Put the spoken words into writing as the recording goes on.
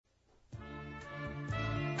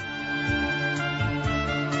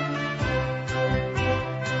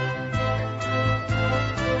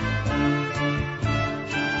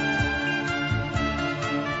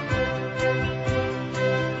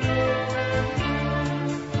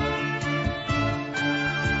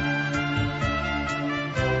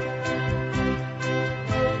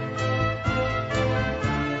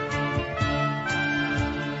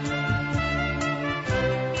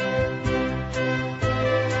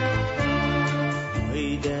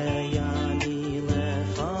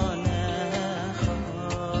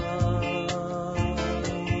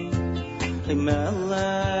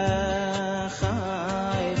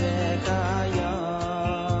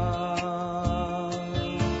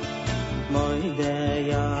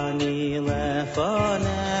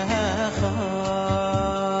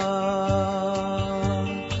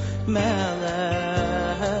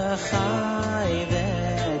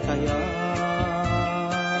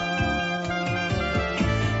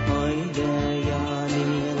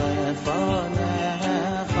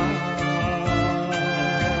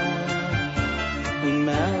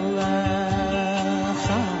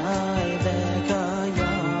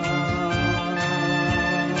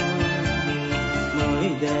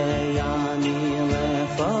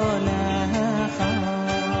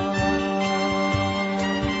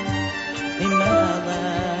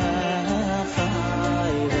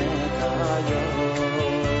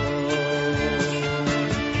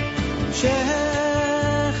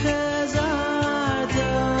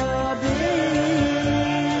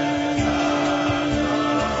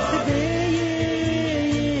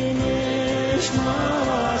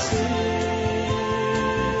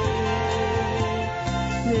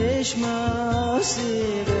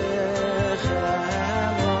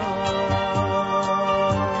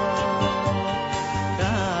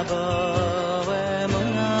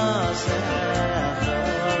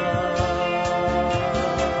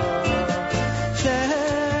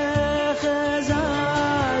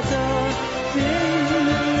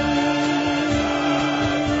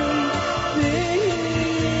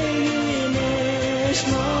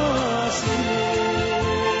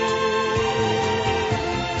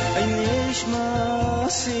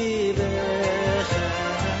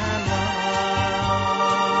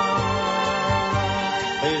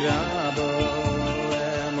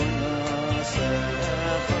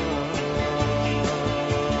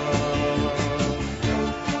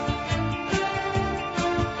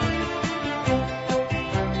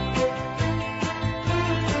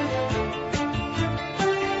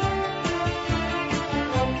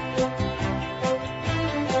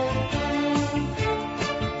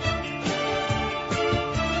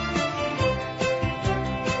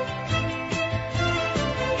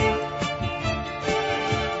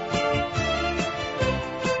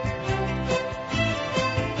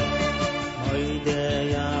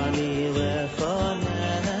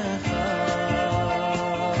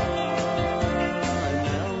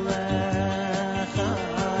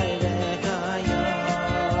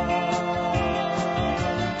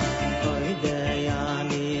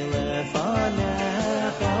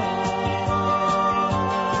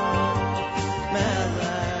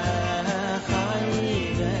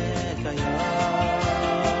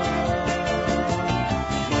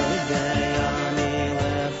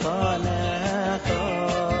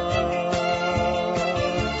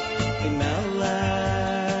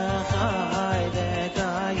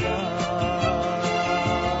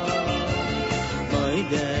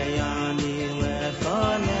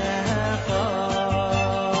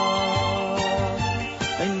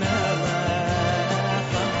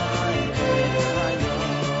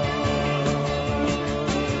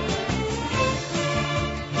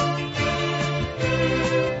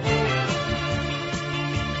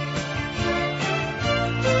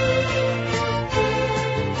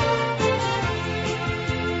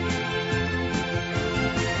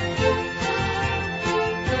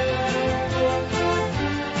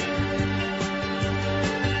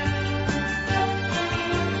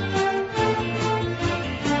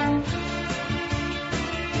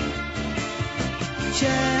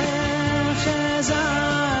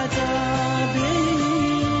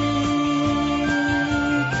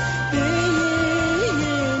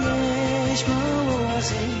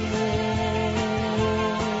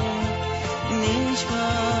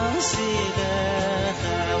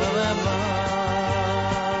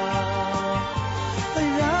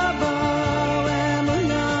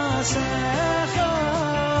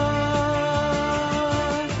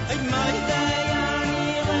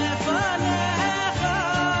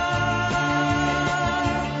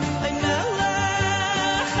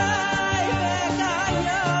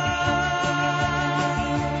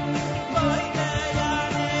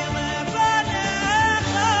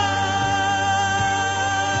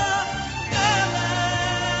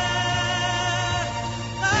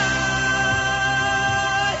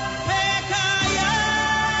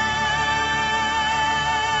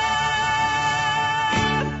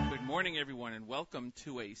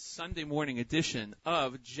To a Sunday morning edition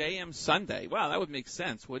of JM Sunday. Wow, that would make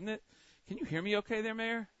sense, wouldn't it? Can you hear me okay there,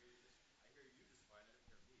 Mayor?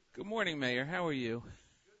 Good morning, Mayor. How are you?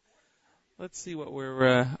 Let's see what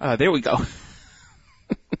we're, there we go.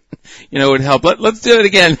 You know, it would help. Let's do it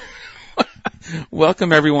again.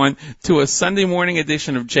 Welcome, everyone, to a Sunday morning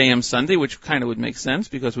edition of JM Sunday, which kind of would make sense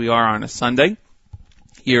because we are on a Sunday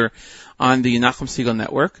here on the Nachum Segal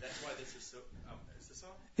Network.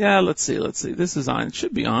 Yeah, let's see. This is on. It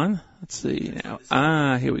should be on. Let's see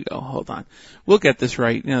now. Here we go. Hold on. We'll get this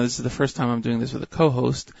right. You know, this is the first time I'm doing this with a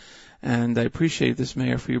co-host, and I appreciate this,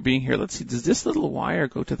 Mayor, for your being here. Let's see. Does this little wire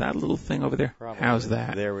go to that little thing over there? Probably. How's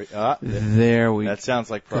that? There we That sounds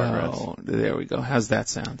like progress. There we go. How's that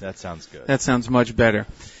sound? That sounds good. That sounds much better.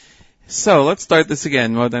 So let's start this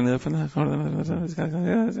again. Okay.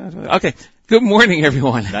 Good morning,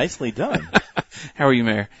 everyone. Nicely done. How are you,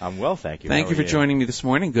 Mayor? I'm well, thank you. Thank you for joining me this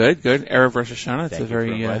morning. Good. Erev Rosh Hashanah. Thank you for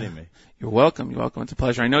inviting me. You're welcome. It's a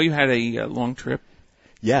pleasure. I know you had a long trip.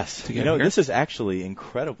 Yes. To get here. This is actually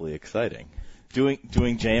incredibly exciting. Doing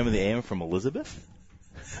JM and the AM from Elizabeth?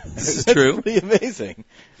 This is true.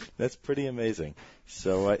 That's pretty amazing.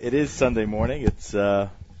 So it is Sunday morning. It's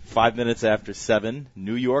 5 minutes after 7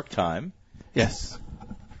 New York time. Yes.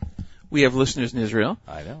 We have listeners in Israel.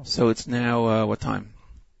 I know. So it's now, what time?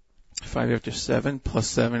 5 after 7 plus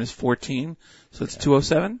 7 is 14. So it's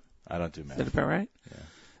 2:07? I don't do math. Is that about right? Yeah.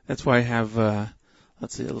 That's why I have,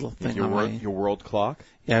 let's see, a little thing on your world clock?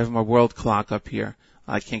 Yeah, I have my world clock up here.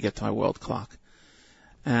 I can't get to my world clock.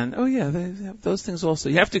 And, they have those things also.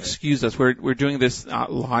 You have to excuse us. We're doing this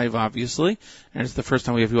live, obviously, and it's the first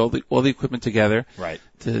time we have all the equipment together. Right.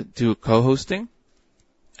 To do co-hosting.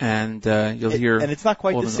 And you'll hear. And it's not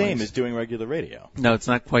quite the noise. same as doing regular radio. No, it's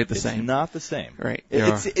not quite the same. It's not the same. Right.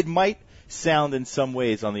 It might sound in some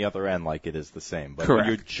ways on the other end like it is the same, but Correct. when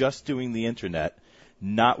you're just doing the internet,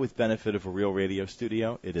 not with benefit of a real radio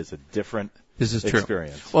studio, it is a different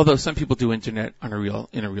experience. True. Although some people do internet in a real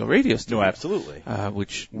radio studio. No, absolutely.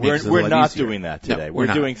 Which we're not easier. doing that today. No, we're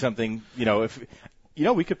not. doing something. If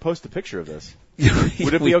we could post a picture of this.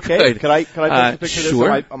 Would it be okay? Could I post a picture sure.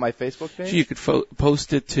 of this on my Facebook page? Sure, you could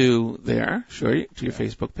post it to there. Sure, to your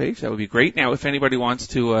Facebook page. That would be great. Now, if anybody wants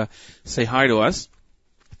to say hi to us,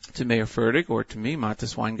 to Mayor Fertig or to me,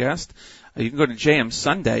 Matis Weingast, you can go to JM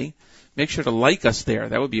Sunday. Make sure to like us there.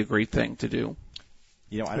 That would be a great thing to do.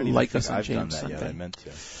 I don't even like think us on I've JM done that Sunday. yet. I meant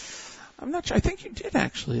to. I'm not sure. I think you did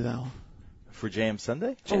actually, though. For JM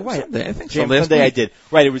Sunday? JM Sunday. I think JM so. Sunday week. I did.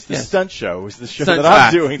 Right, it was the stunt show. It was the show that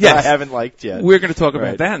I'm doing that I haven't liked yet. We're going to talk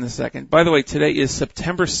about that in a second. By the way, today is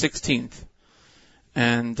September 16th,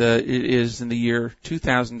 and it is in the year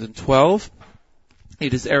 2012.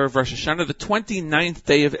 It is Erev Rosh Hashanah, the 29th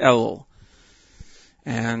day of Elul.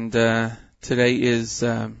 And today is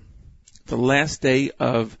the last day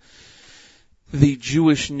of the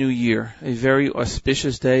Jewish New Year, a very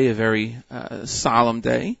auspicious day, a very solemn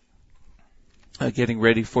day, getting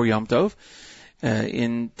ready for Yom Tov.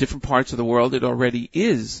 In different parts of the world, it already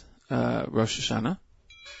is Rosh Hashanah.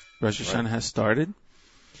 Rosh Hashanah has started.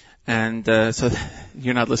 And so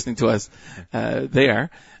you're not listening to us there,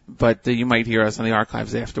 but you might hear us on the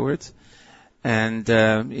archives afterwards. And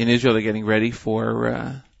in Israel, they're getting ready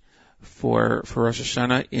for Rosh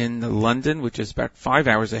Hashanah. In London, which is about 5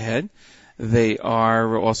 hours ahead, they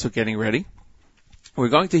are also getting ready. We're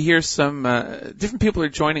going to hear some different people are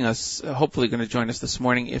joining us, hopefully going to join us this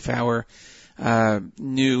morning if our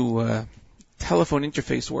new telephone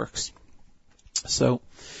interface works. So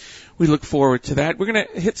we look forward to that. We're going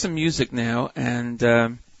to hit some music now, and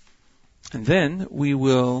then we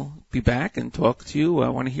will be back and talk to you. I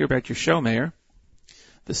want to hear about your show, Mayor.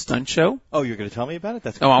 The stunt show. Oh, you're going to tell me about it?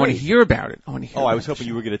 That's great. I want to hear about it. I was hoping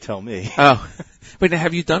you were going to tell me. Oh. But now,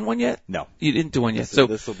 have you done one yet? No. You didn't do one yet. So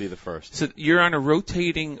this will be the first. So you're on a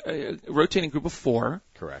rotating group of 4.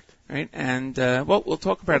 Correct. Right? And, we'll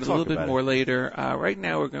talk about it a little bit more later. Right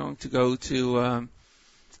now we're going to go to,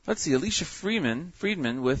 let's see, Alicia Friedman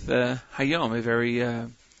with, Hayom, a very,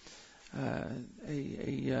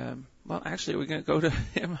 well, actually we're going to go to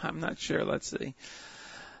him. I'm not sure. Let's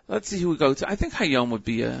see who we go to. I think Hayom would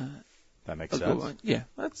be that makes sense. Good one. Yeah.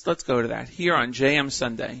 Let's go to that here on JM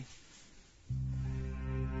Sunday.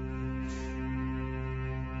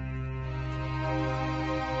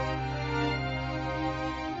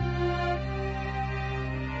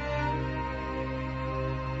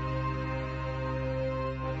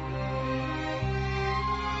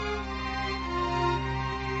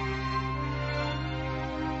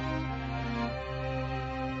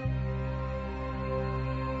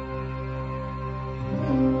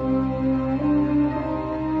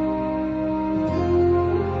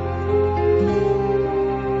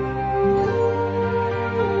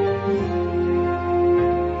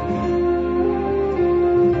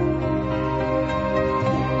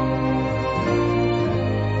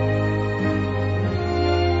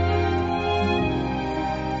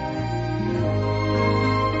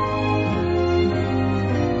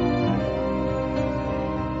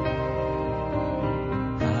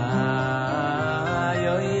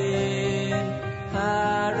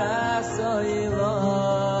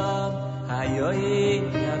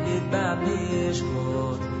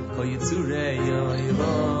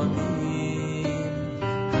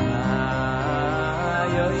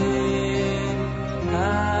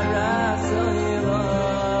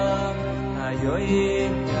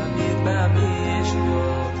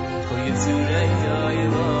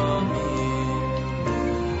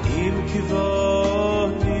 Im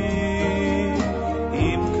kivoni,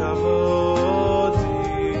 im kavod.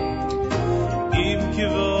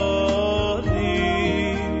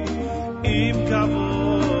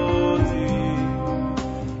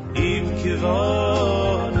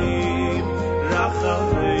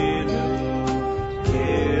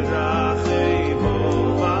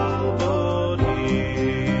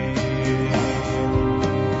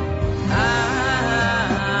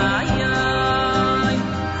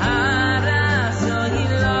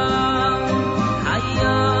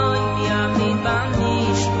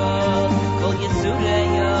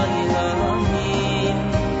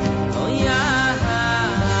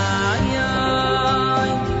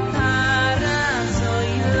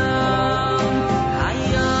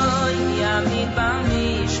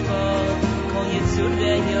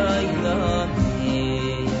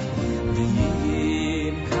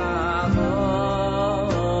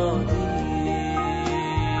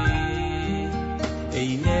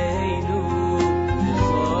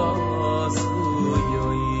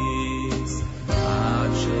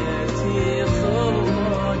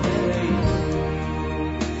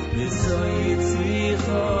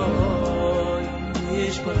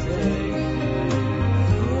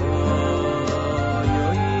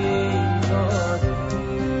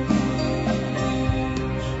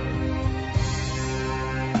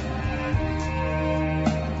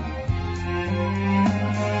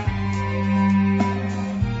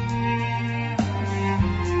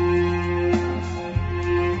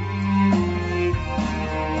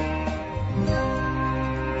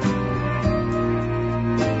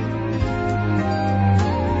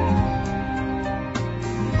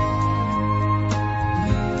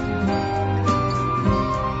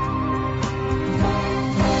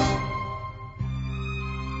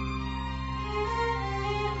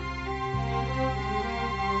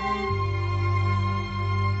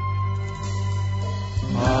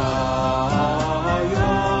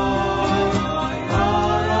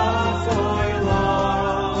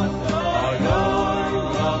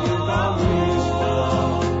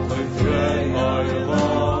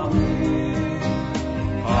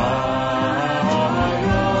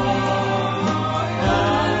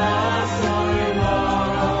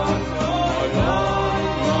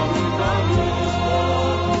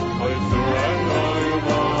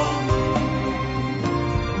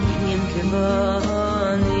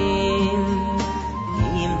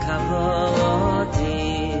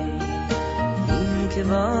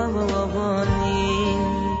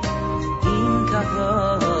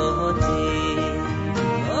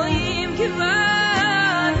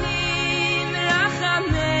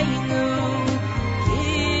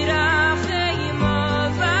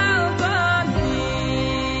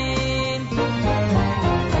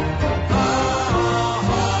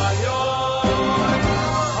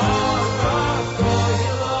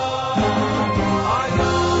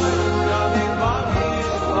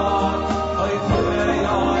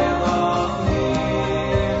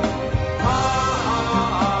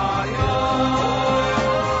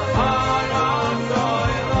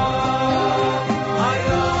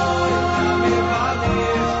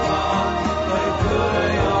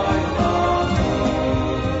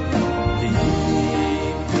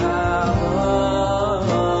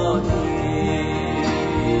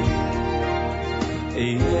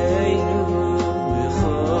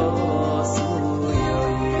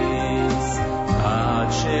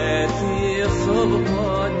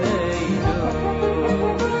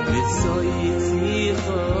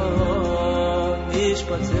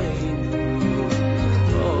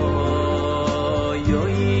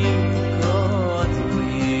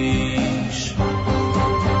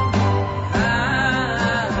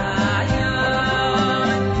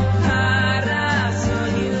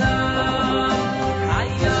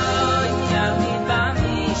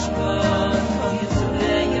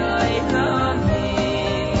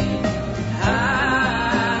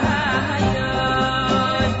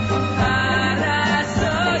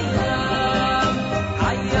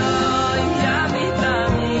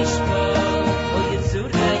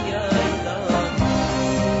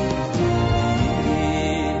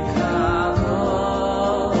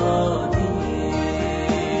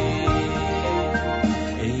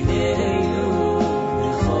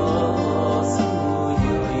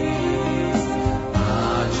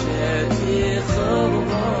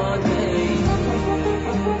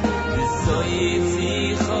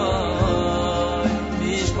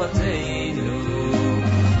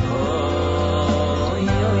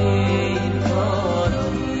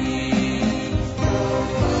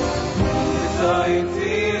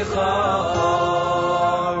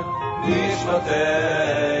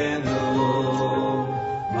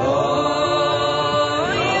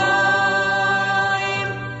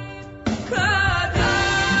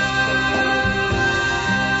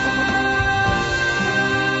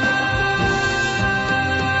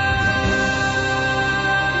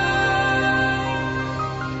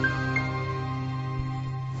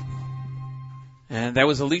 And that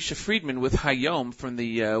was Alicia Friedman with Hayom from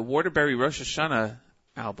the Waterbury Rosh Hashanah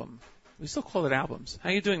album. We still call it albums.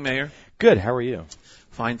 How you doing, Mayor? Good. How are you?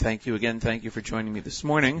 Fine, thank you. Again, thank you for joining me this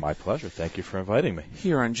morning. My pleasure. Thank you for inviting me.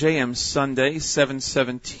 Here on JM Sunday,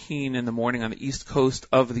 7:17 in the morning on the East Coast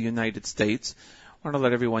of the United States. I want to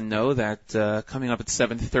let everyone know that coming up at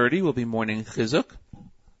 7:30 will be morning chizuk.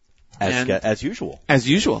 As usual. As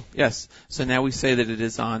usual, yes. So now we say that it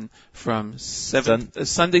is on from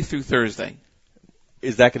Sunday through Thursday.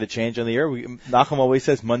 is that going to change on the air? Nachum always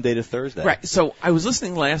says Monday to Thursday. Right. So I was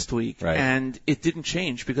listening last week, Right. and it didn't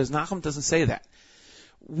change because Nachum doesn't say that.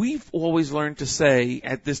 We've always learned to say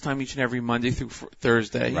at this time each and every Monday through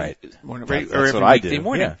Thursday, Right. Morning, That's or every what I weekday do.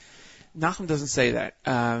 morning. Yeah. Nachum doesn't say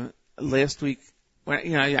that. Last week,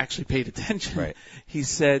 when I actually paid attention, Right. he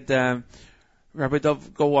said Rabbi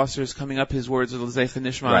Dov Goldwasser is coming up. His words of L'Zecha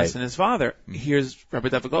Nishmas Right. and his father. Mm-hmm. Here's Rabbi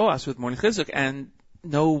Dov Goldwasser with Morning Chizuk, and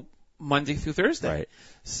no Monday through Thursday. Right.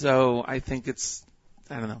 So I think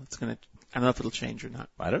I don't know if it'll change or not.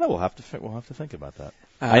 I don't know. We'll have to think about that.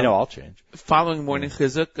 I know I'll change. Following Morning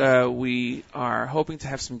Chizuk, we are hoping to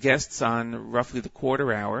have some guests on roughly the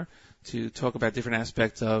quarter hour to talk about different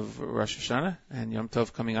aspects of Rosh Hashanah and Yom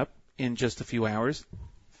Tov coming up in just a few hours.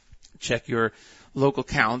 Check your local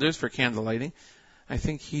calendars for candle lighting. I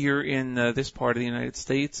think here in this part of the United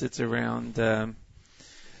States, it's around.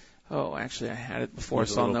 Actually, I had it before,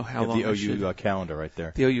 so I'll know how long. The OU calendar right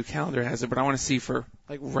there. The OU calendar has it, but I want to see for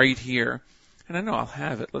right here. And I know I'll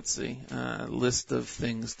have it. Let's see. List of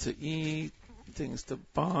things to eat, things to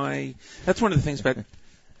buy. That's one of the things about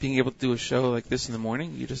being able to do a show like this in the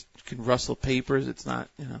morning. You just can rustle papers. It's not,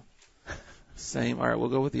 same. All right, we'll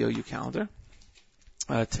go with the OU calendar.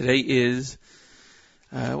 Today is,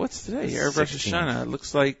 what's today? Erev Rosh Hashanah. It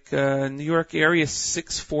looks like New York area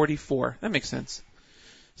 6:44. That makes sense.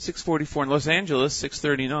 6:44 in Los Angeles,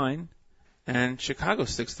 6:39, and Chicago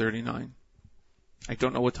 6:39. I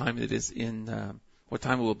don't know what time it is what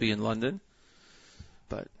time it will be in London,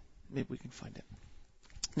 but maybe we can find it.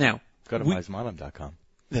 Now, go to weismanam.com.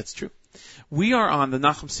 That's true. We are on the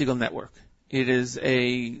Nachum Segal Network. It is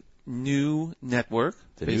a new network,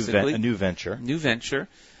 basically. A new venture. New venture,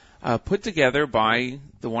 put together by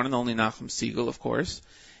the one and only Nachum Segal, of course,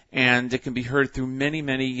 and it can be heard through many,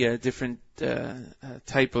 many different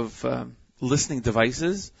type of listening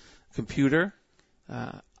devices, computer,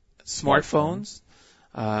 smartphones.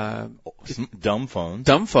 Dumb phones.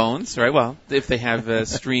 Dumb phones, right? Well, if they have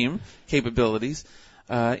stream capabilities.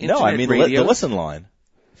 Internet, no, I mean radio. the listen line.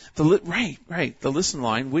 Right. The listen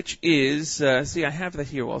line, which is, I have that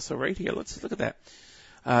here also, right here. Let's look at that.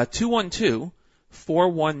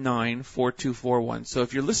 212-419-4241. So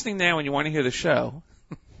if you're listening now and you want to hear the show,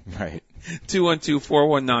 right.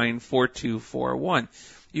 212-419-4241.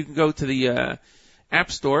 You can go to the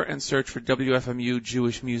App Store and search for WFMU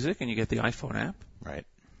Jewish Music, and you get the iPhone app. Right.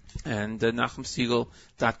 And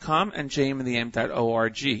NachumSegal.com and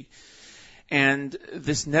jmintheam.org. And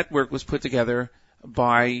this network was put together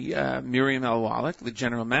by Miriam L. Wallach, the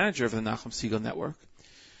general manager of the Nachum Segal Network,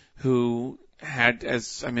 who had,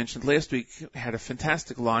 as I mentioned last week, had a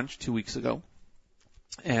fantastic launch 2 weeks ago.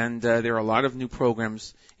 And there are a lot of new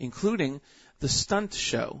programs, including the Stunt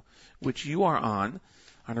Show, which you are on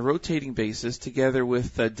a rotating basis, together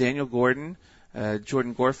with Daniel Gordon,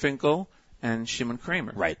 Jordan Gorfinkel, and Shimon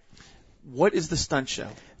Kramer. Right. What is the Stunt Show?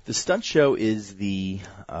 The Stunt Show is the,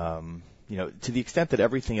 to the extent that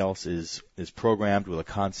everything else is programmed with a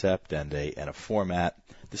concept and a format,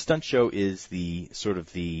 the Stunt Show is the sort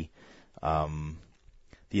of the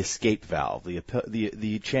escape valve,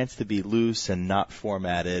 the chance to be loose and not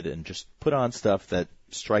formatted and just put on stuff that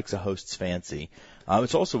strikes a host's fancy.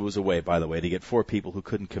 It also was a way, by the way, to get 4 people who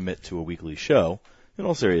couldn't commit to a weekly show, in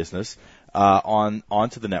all seriousness,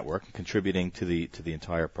 onto the network, contributing to the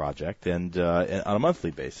entire project, and on a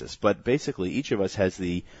monthly basis. But basically, each of us has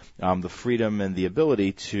the freedom and the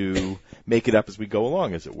ability to make it up as we go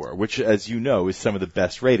along, as it were, which, as you know, is some of the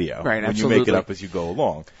best radio. Right, when absolutely. you make it up as you go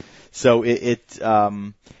along. So it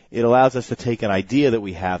allows us to take an idea that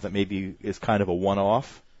we have that maybe is kind of a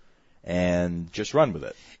one-off and just run with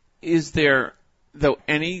it. Is there, though,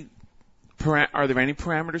 are there any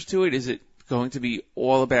parameters to it? Is it going to be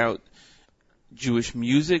all about Jewish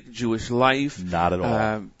music, Jewish life? Not at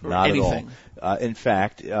all. Not anything. At all. In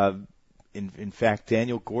fact,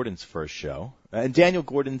 Daniel Gordon's first show, and Daniel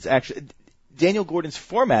Gordon's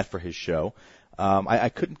format for his show, I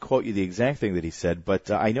couldn't quote you the exact thing that he said, but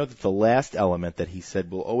I know that the last element that he said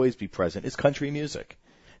will always be present is country music.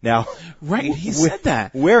 Now, right, he said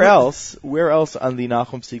that. Where else on the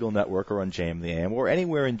Nachum Segal Network or on JM the AM or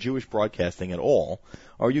anywhere in Jewish broadcasting at all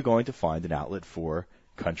are you going to find an outlet for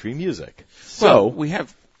country music? Well, we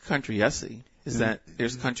have Country Yossi. Is that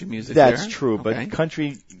there's country music there? That's true, okay. But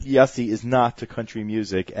Country Yossi is not to country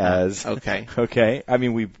music as okay. Okay, I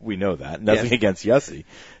mean we know that. Nothing against Yossi,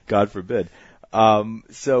 God forbid.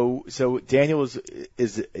 So Daniel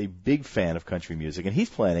is a big fan of country music, and he's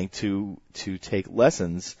planning to take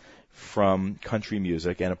lessons from country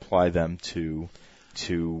music and apply them to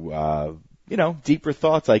deeper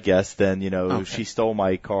thoughts, I guess, than, okay. She stole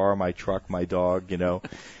my car, my truck, my dog,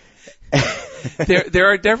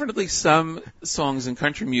 There are definitely some songs in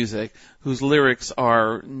country music whose lyrics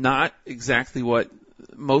are not exactly what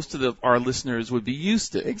most of our listeners would be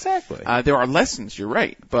used to. Exactly. There are lessons, you're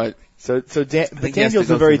right, but but Daniel's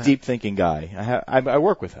a very deep thinking guy. I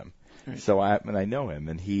work with him, right. So I know him,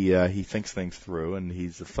 and he thinks things through, and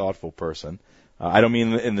he's a thoughtful person. I don't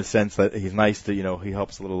mean in the sense that he's nice to, he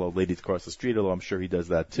helps little old ladies across the street, although I'm sure he does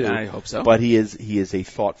that too. Yeah, I hope so. But he is a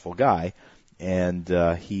thoughtful guy, and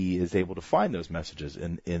he is able to find those messages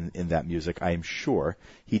in that music. I am sure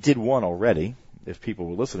he did one already. If people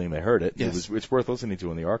were listening, they heard it. Yes. It's worth listening to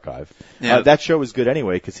in the archive. Now, that show was good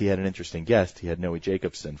anyway because he had an interesting guest. He had Noe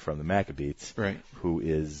Jacobson from the Maccabeats, right. who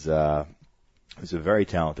is a very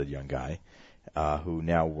talented young guy who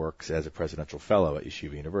now works as a presidential fellow at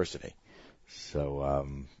Yeshiva University. So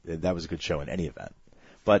that was a good show in any event.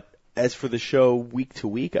 But as for the show week to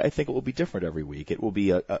week, I think it will be different every week. It will be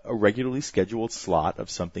a regularly scheduled slot of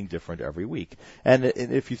something different every week. And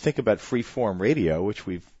if you think about free-form radio, which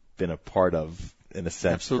we've been a part of in a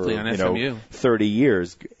sense absolutely, for on FMU. 30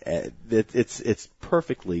 years, it's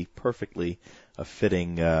perfectly a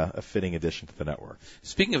fitting addition to the network.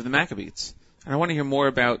 Speaking of the Maccabeats, and I want to hear more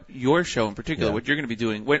about your show in particular, what you're going to be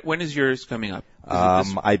doing. When is yours coming up?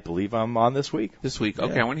 I believe I'm on this week. This week.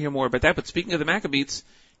 Okay, I want to hear more about that. But speaking of the Maccabeats,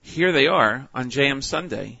 here they are on JM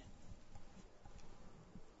Sunday.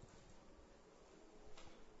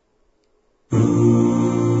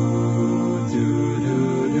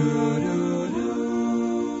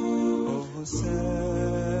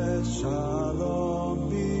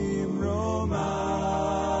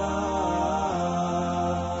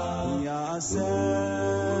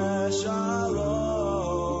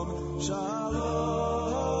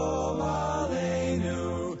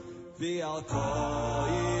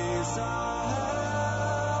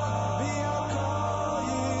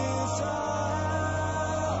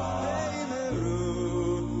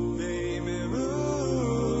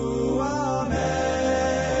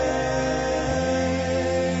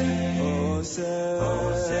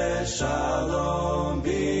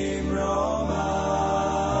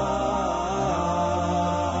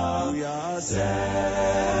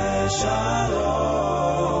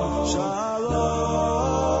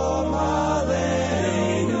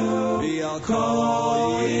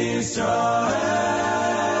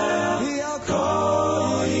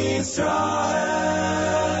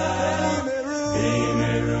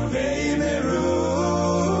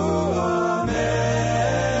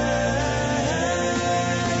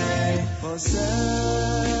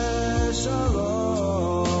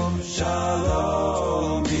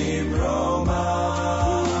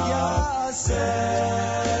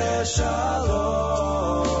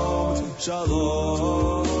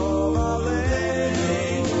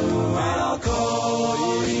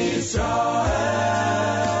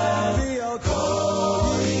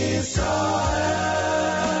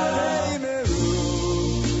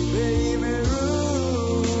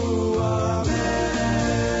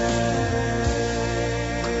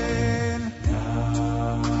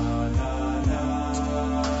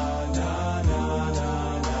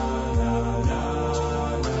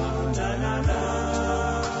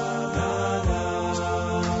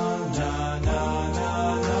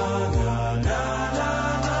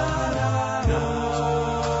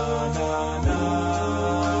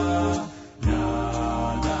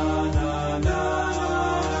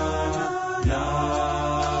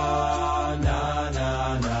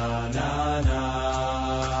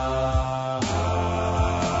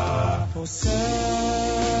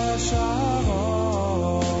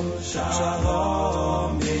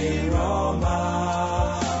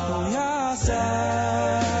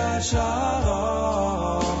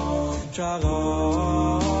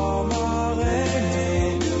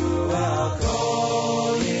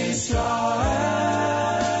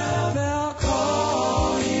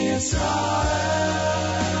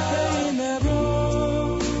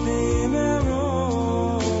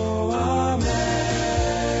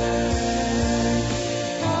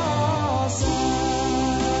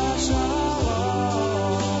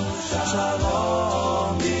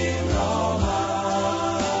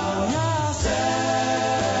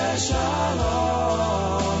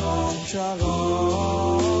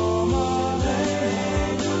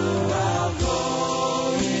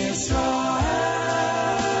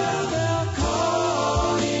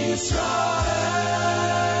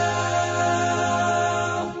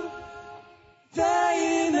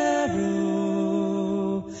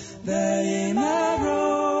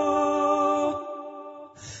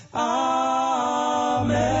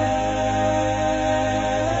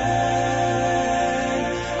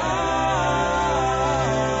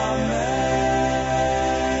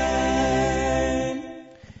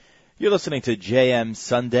 You're listening to JM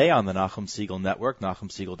Sunday on the Nachum Segal Network,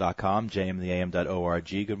 nachumsegal.com, jmtheam.org.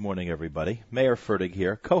 Good morning, everybody. Mayor Fertig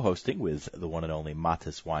here, co-hosting with the one and only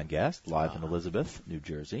Matis Weingast, live in Elizabeth, New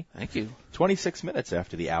Jersey. Thank you. 26 minutes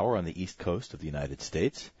after the hour on the East Coast of the United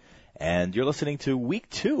States. And you're listening to week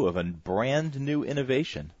 2 of a brand new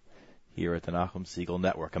innovation here at the Nachum Segal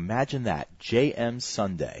Network. Imagine that, JM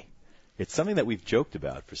Sunday. It's something that we've joked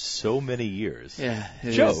about for so many years. Yeah,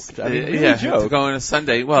 joked. I mean, really to go on a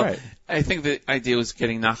Sunday. Well, right. I think the idea was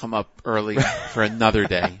getting Nachum up early for another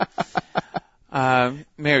day.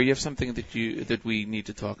 Mayor, you have something that we need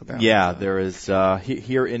to talk about. Yeah, there is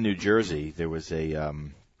here in New Jersey. There was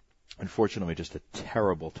unfortunately, just a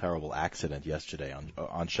terrible accident yesterday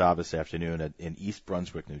on Shabbos afternoon in East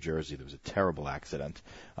Brunswick, New Jersey. There was a terrible accident.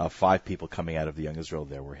 5 people coming out of the Young Israel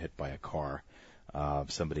there were hit by a car.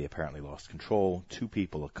 Somebody apparently lost control. 2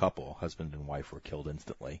 people, a couple, husband and wife, were killed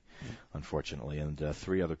instantly, unfortunately, and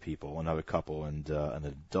 3 other people, another couple, and an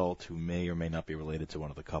adult who may or may not be related to one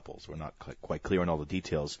of the couples. We're not quite clear on all the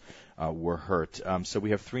details. Were hurt. So we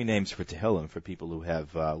have 3 names for Tehillim for people who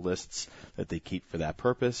have lists that they keep for that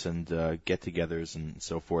purpose and get-togethers and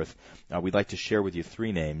so forth. We'd like to share with you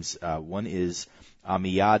 3 names. One is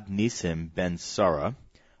Amiyad Nisim Ben Sarah.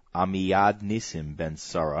 Amiyad Nisim Ben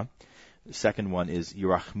Sarah. The second one is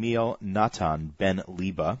Yerachmiel Natan Ben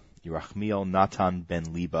Liba. Yerachmiel Natan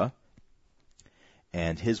Ben Liba.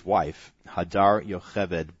 And his wife, Hadar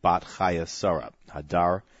Yocheved Bat Chaya Sarah.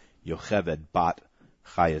 Hadar Yocheved Bat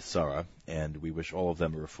Chaya Sarah. And we wish all of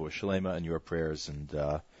them a refuah shlema, and your prayers and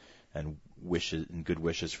wishes and good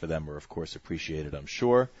wishes for them are, of course, appreciated, I'm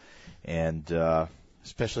sure. And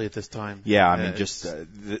especially at this time. Yeah, I mean, just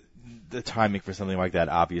the timing for something like that,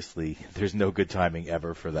 obviously, there's no good timing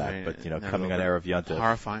ever for that. Right, but, coming on Erev Yontif.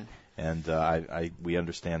 Horrifying. And we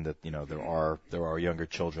understand that, there are younger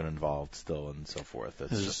children involved still and so forth.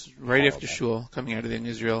 This is right after Shul, coming out of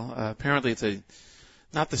Israel. Apparently it's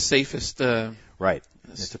not the safest right.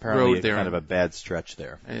 It's apparently road there. Kind of a bad stretch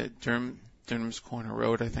there. Durham's Corner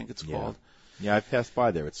Road, I think it's called. Yeah, I've passed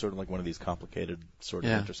by there. It's sort of like one of these complicated sort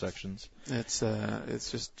of intersections. It's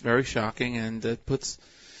just very shocking, and it puts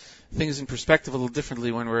things in perspective a little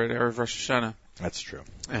differently when we're at Erev Rosh Hashanah. That's true.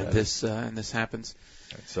 And this happens.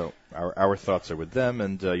 Right, so our thoughts are with them,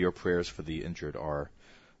 and your prayers for the injured are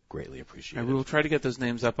greatly appreciated. And we will try to get those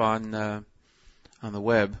names up on the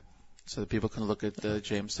web so that people can look at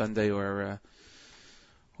JM Sunday or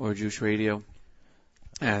Jewish Radio.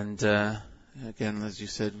 And again, as you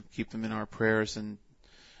said, keep them in our prayers and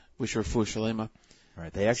wish her refuah shlema.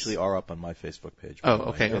 Right. They actually are up on my Facebook page.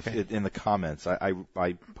 Oh, okay. In the comments,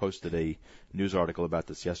 I posted a news article about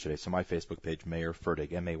this yesterday. So my Facebook page, Mayor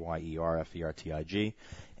Fertig, MAYERFERTIG,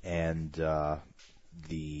 and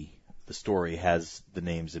the story has the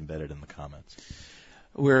names embedded in the comments.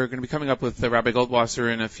 We're going to be coming up with Rabbi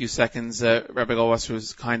Goldwasser in a few seconds. Rabbi Goldwasser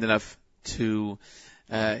was kind enough to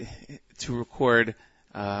record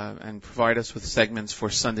and provide us with segments for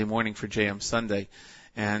Sunday morning for JM Sunday.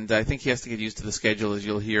 And I think he has to get used to the schedule, as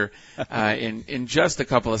you'll hear in just a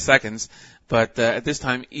couple of seconds. But at this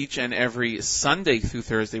time, each and every Sunday through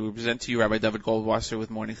Thursday, we present to you Rabbi David Goldwasser with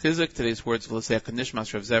Morning Chizuk. Today's words of L'Seach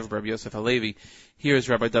Nishmas Rav Zev Rabbi Yosef Halevi. Here is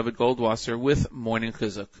Rabbi David Goldwasser with Morning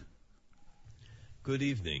Chizuk. Good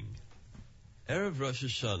evening. Erev Rosh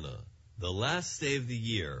Hashanah, the last day of the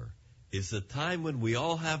year, is the time when we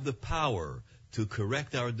all have the power to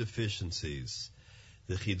correct our deficiencies.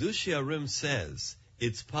 The Chidush Yarim says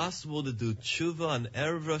it's possible to do tshuva on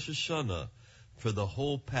Erev Rosh Hashanah for the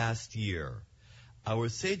whole past year. Our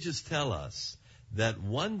sages tell us that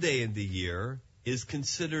one day in the year is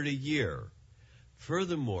considered a year.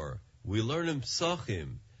 Furthermore, we learn in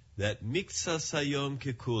Psachim that Miktsas Hayom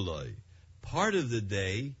Kekuloi, part of the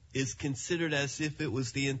day is considered as if it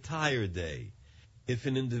was the entire day. If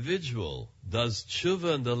an individual does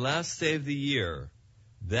tshuva on the last day of the year,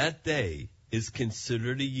 that day is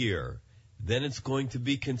considered a year. Then it's going to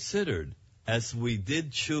be considered as we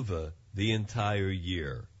did tshuva the entire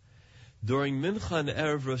year. During Mincha and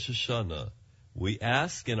Erev Rosh Hashanah, we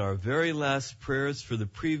ask in our very last prayers for the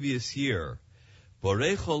previous year,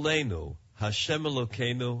 Borei Choleinu, Hashem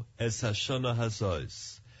Elokeinu, Es Hashana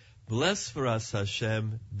Hazos. Bless for us,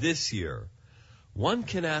 Hashem, this year. One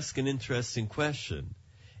can ask an interesting question.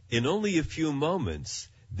 In only a few moments,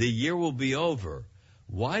 the year will be over.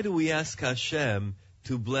 Why do we ask Hashem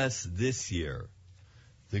to bless this year?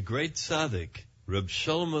 The great tzaddik, Reb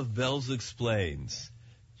Sholem of Belz, explains,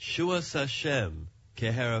 Shuas Hashem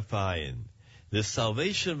keherafayin. The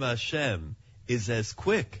salvation of Hashem is as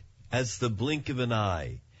quick as the blink of an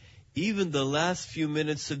eye. Even the last few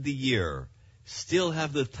minutes of the year still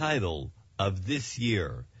have the title of this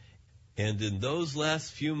year. And in those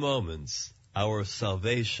last few moments, our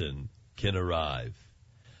salvation can arrive.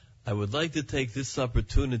 I would like to take this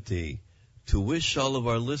opportunity to wish all of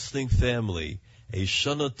our listening family a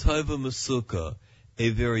Shana Tova Masuka, a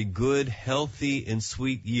very good, healthy, and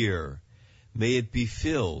sweet year. May it be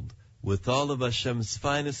filled with all of Hashem's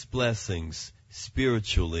finest blessings,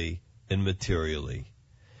 spiritually and materially.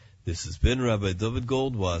 This has been Rabbi David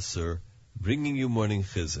Goldwasser, bringing you Morning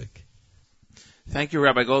Chizuk. Thank you,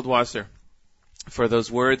 Rabbi Goldwasser, for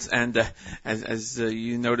those words. And as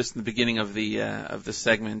you noticed in the beginning of the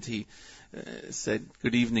segment, he said,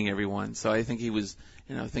 "Good evening, everyone." So I think he was,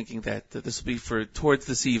 thinking that this will be for towards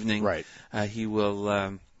this evening. Right. He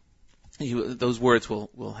will. Those words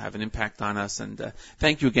will have an impact on us. And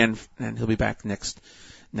thank you again. And he'll be back next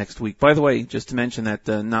week. By the way, just to mention that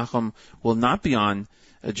Nachum will not be on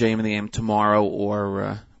JM in the AM tomorrow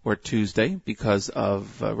or Tuesday because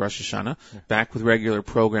of Rosh Hashanah. Yeah. Back with regular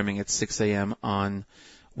programming at 6 a.m. on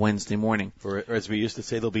Wednesday morning. Or as we used to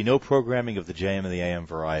say, there'll be no programming of the JM and the AM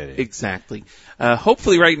variety. Exactly.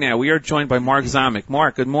 Hopefully right now we are joined by Mark Zamek.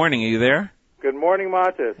 Mark, good morning. Are you there? Good morning,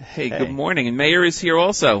 Matis. Hey, good morning. And Meir is here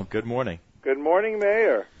also. Good morning. Good morning,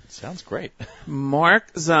 Meir. Sounds great.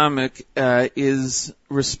 Mark Zamek is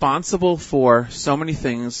responsible for so many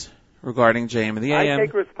things regarding JM and the AM. I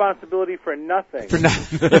take responsibility for nothing.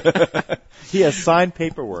 He has signed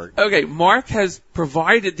paperwork. Okay, Mark has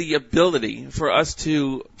provided the ability for us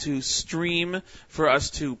to stream, for us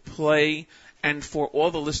to play, and for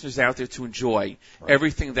all the listeners out there to enjoy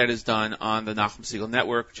everything that is done on the Nachum Segal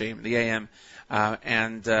Network, JM and the AM.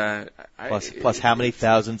 Plus how many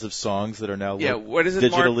thousands of songs that are now what is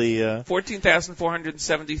it, digitally Mark?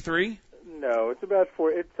 14,473? No, it's about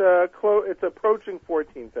it's approaching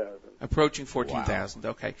 14,000. Approaching 14,000.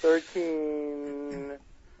 Wow. Okay.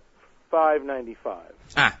 13,595.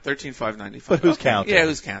 13,595. But who's counting? Yeah,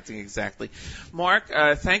 who's counting, exactly. Mark,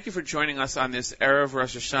 thank you for joining us on this Erev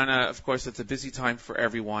Rosh Hashanah. Of course, it's a busy time for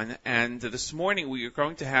everyone. And this morning we are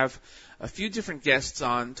going to have a few different guests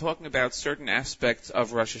on talking about certain aspects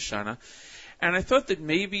of Rosh Hashanah. And I thought that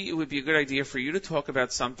maybe it would be a good idea for you to talk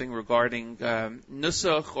about something regarding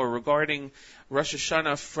Nusach or regarding Rosh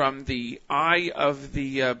Hashanah from the eye of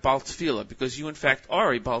the Baal Tefillah, because you, in fact,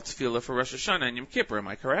 are a Baal Tefillah for Rosh Hashanah and Yom Kippur. Am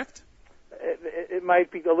I correct? It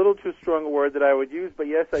might be a little too strong a word that I would use, but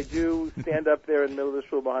yes, I do stand up there in the middle of the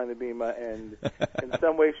shul behind the bima and in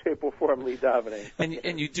some way, shape, or form lead davening.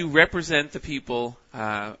 And you do represent the people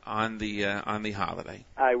on the holiday.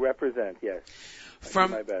 I represent, yes.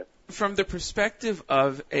 From the perspective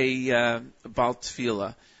of a Baal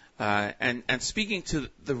Tefillah, and speaking to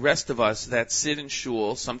the rest of us that sit in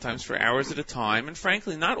shul, sometimes for hours at a time, and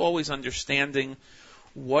frankly not always understanding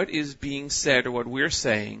what is being said or what we're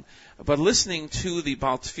saying, but listening to the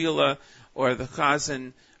Baal Tefillah or the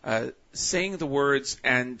Chazan saying the words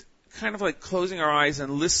and kind of like closing our eyes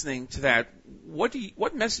and listening to that, what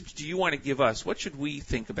message do you want to give us? What should we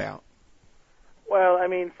think about? Well, I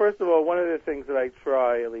mean, first of all, one of the things that I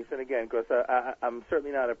try, at least, and again, because I'm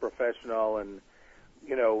certainly not a professional, and,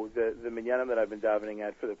 the minyanim that I've been davening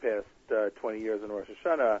at for the past 20 years in Rosh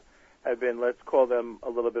Hashanah have been, let's call them a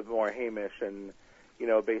little bit more Hamish and,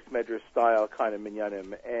 base medrash style kind of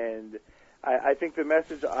minyanim. And I think the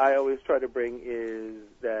message I always try to bring is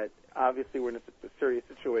that obviously we're in a serious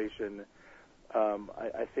situation.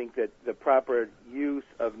 I think that the proper use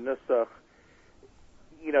of nusach,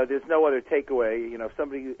 there's no other takeaway. If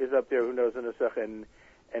somebody is up there who knows the nusach and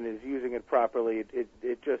is using it properly,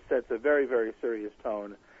 it just sets a very, very serious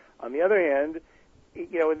tone. On the other hand,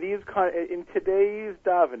 in today's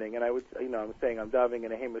davening, and I would, I'm saying I'm davening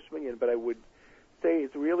in a Hamish minyan, but I would say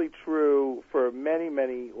it's really true for many,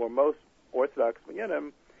 many or most Orthodox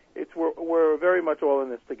minyanim. We're very much all in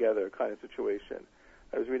this together kind of situation.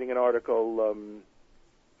 I was reading an article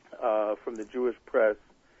from the Jewish press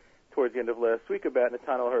towards the end of last week about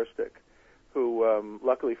Nathaniel Hershtik, who,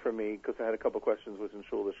 luckily for me, because I had a couple questions, was in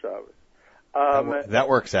Shul Shabbos. That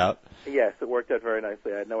works out. Yes, it worked out very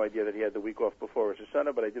nicely. I had no idea that he had the week off before Rosh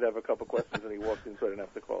Hashanah, but I did have a couple questions, and he walked in, so I didn't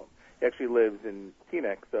have to call him. He actually lives in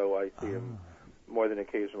Teaneck, so I see him more than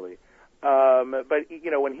occasionally. But,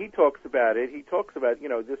 when he talks about it, he talks about,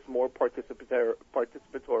 this more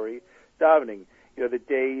participatory davening. The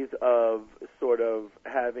days of sort of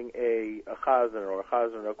having a chazan or a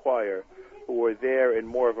chazan or a choir who are there in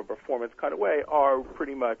more of a performance kind of way are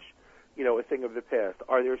pretty much, a thing of the past.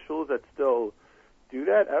 Are there shuls that still do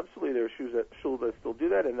that? Absolutely, there are shuls that still do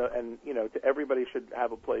that, and everybody should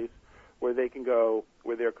have a place where they can go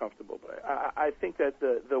where they're comfortable. But I think that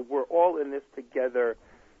the we're all in this together.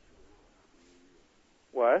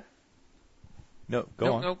 What? No,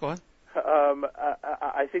 go on. No, go on.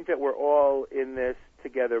 I think that we're all in this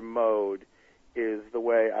together mode is the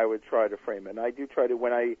way I would try to frame it. And I do try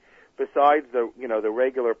to, besides the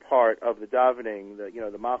regular part of the davening,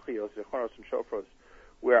 the Malchios, the Choros, and Shofros,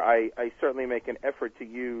 where I certainly make an effort to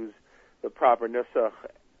use the proper nusach,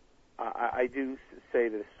 I do say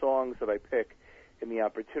the songs that I pick in the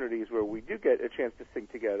opportunities where we do get a chance to sing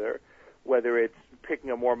together, whether it's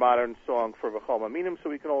picking a more modern song for V'chol Maminim so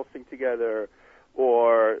we can all sing together,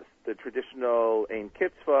 or the traditional Ein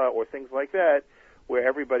Kitzvah, or things like that, where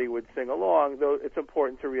everybody would sing along. Though it's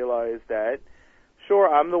important to realize that, sure,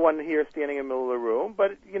 I'm the one here standing in the middle of the room,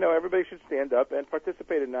 but everybody should stand up and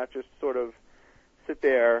participate and not just sort of sit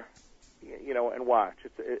there, and watch.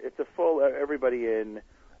 It's a full everybody in,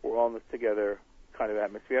 we're all in this together kind of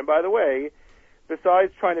atmosphere. And by the way,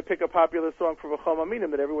 besides trying to pick a popular song for V'chol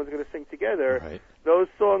Maminim that everyone's going to sing together, right, those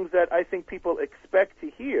songs that I think people expect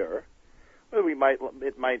to hear, whether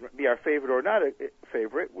it might be our favorite or not a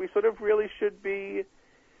favorite, we sort of really should be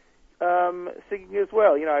singing as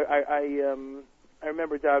well. I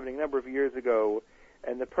remember davening a number of years ago,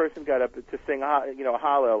 and the person got up to sing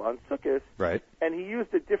Hallel on Sukkot, right, and he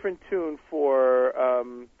used a different tune for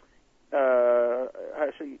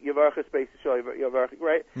Yavarch Espeis Yavarch,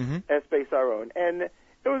 right? Espeis Aron, and it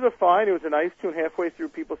was a nice tune. Halfway through,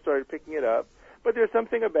 people started picking it up, but there's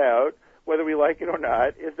something about, whether we like it or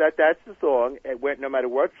not, is that's the song, and no matter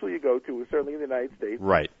what shul you go to, certainly in the United States,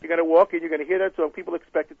 right, you're going to walk in, you're going to hear that song, people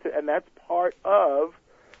expect it to, and that's part of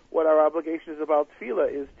what our obligation is about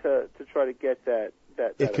tefillah, is to try to get that.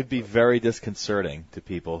 It could be very disconcerting to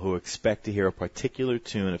people who expect to hear a particular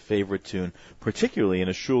tune, a favorite tune, particularly in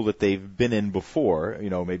a shul that they've been in before,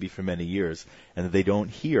 maybe for many years, and that they don't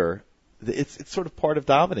hear. It's sort of part of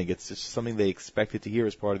davening. It's just something they expected to hear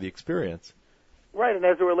as part of the experience. Right, and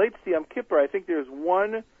as it relates to Yom Kippur, I think there's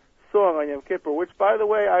one song on Yom Kippur, which, by the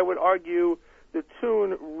way, I would argue the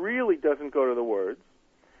tune really doesn't go to the words,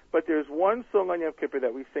 but there's one song on Yom Kippur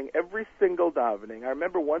that we sing every single davening. I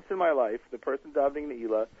remember once in my life, the person davening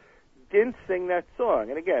Ne'ilah didn't sing that song.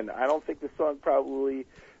 And again, I don't think the song probably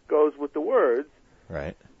goes with the words.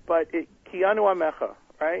 Right. But Kianu Amecha,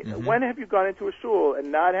 right? Mm-hmm. When have you gone into a shul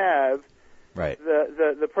and not have right.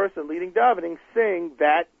 the person leading davening sing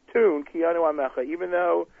that tune, Kianu Amecha, even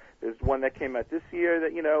though there's one that came out this year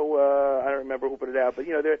that, I don't remember who put it out, but,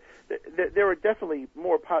 there are definitely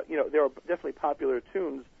there are definitely popular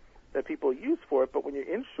tunes that people use for it, but when you're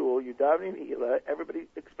in shul, you're davening Ne'ilah, everybody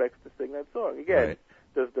expects to sing that song. Again, right.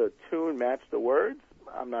 Does the tune match the words?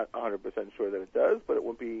 I'm not 100% sure that it does, but it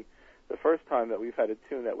won't be the first time that we've had a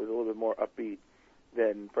tune that was a little bit more upbeat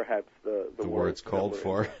than perhaps the words called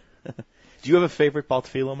for. Do you have a favorite Bal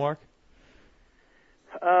Tefillah, Mark?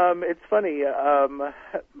 It's funny.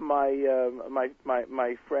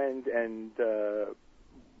 My friend and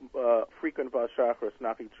frequent Bal Shachris,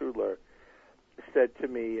 Nachi Trudler, said to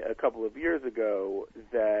me a couple of years ago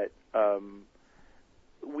that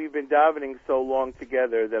we've been davening so long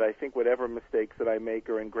together that I think whatever mistakes that I make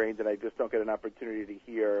are ingrained, and I just don't get an opportunity to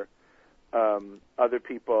hear other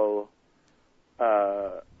people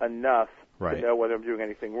enough right. to know whether I'm doing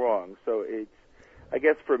anything wrong. So it's, I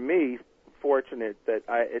guess for me, fortunate that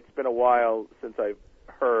it's been a while since I've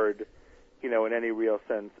heard, in any real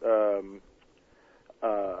sense,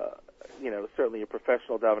 certainly a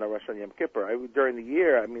professional davener Rosh Hashanah Yom Kippur. During the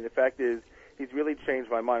year, the fact is, he's really changed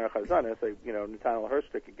my mind on Chazanis. Nathaniel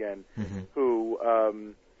Hirschtick again, mm-hmm. who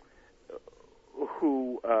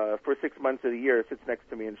for 6 months of the year sits next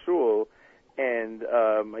to me in shul, and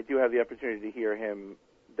I do have the opportunity to hear him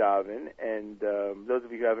daven. And those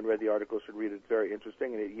of you who haven't read the article should read it. It's very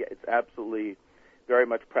interesting, and it's absolutely very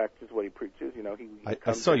much practices what he preaches.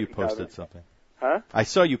 I saw you posted something. Huh? I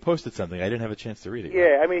saw you posted something. I didn't have a chance to read it.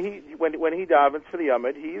 Yeah, when he davens for the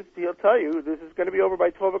Yomid, he'll tell you this is going to be over by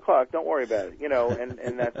 12 o'clock. Don't worry about it.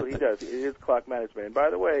 And that's what he does. It is clock management. And by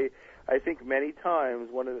the way, I think many times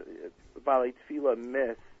one of the Balei Tefillah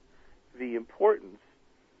miss the importance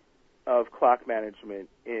of clock management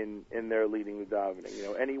in their leading the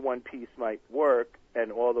davening. Any one piece might work,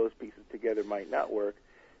 and all those pieces together might not work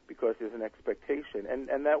because there's an expectation,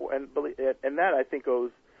 and that I think goes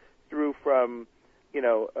through from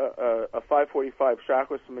a 5:45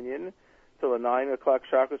 Shachos Minyan till a 9 o'clock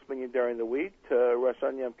Shachos Minyan during the week to Rosh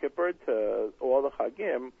Hashanah Yom Kippur to all the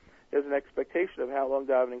Chagim. There's an expectation of how long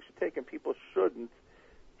davening should take, and people shouldn't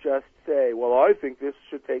just say, "Well, I think this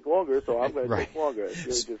should take longer, so I'm going to take longer."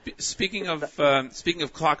 It's really speaking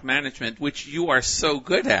of clock management, which you are so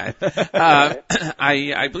good at,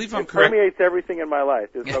 I believe I'm correct. It permeates everything in my life.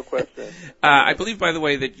 There's no question. I believe, by the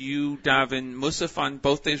way, that you daven Musaf on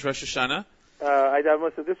both days Rosh Hashanah. I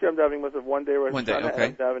daven Musaf. This year I'm davening Musaf one day Rosh Hashanah, okay.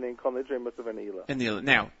 and I'm davening Kol Nidrei Musaf and Ne'ilah. And Ne'ilah.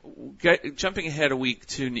 Now, jumping ahead a week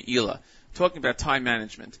to Ne'ilah, talking about time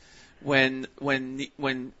management. When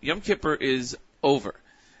Yom Kippur is over,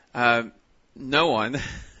 no one,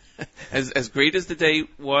 as great as the day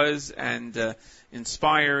was and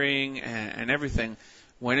inspiring and everything,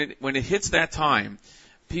 when it hits that time,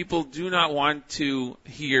 people do not want to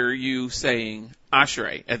hear you saying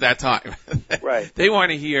Ashrei at that time. Right. They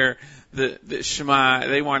want to hear the Shema.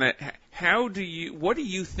 They want to. What do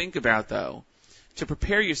you think about though to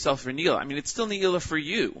prepare yourself for Ne'ilah? I mean, it's still Ne'ilah for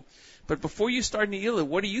you, but before you start Ne'ilah,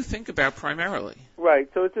 what do you think about primarily? Right.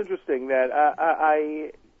 So it's interesting that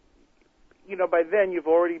I by then you've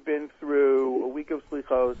already been through a week of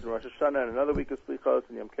Slichos and Rosh Hashanah and another week of Slichos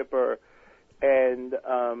and Yom Kippur, and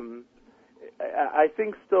I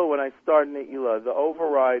think still when I start Ne'ilah, the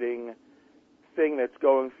overriding thing that's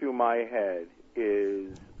going through my head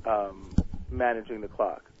is managing the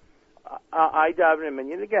clock. I daven in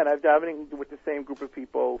Minyan. Again, I've davening with the same group of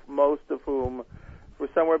people, most of whom for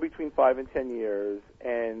somewhere between 5 and 10 years,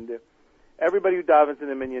 and everybody who davens in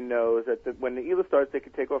the Minyan knows that when Ne'ilah starts, they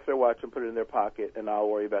can take off their watch and put it in their pocket, and I'll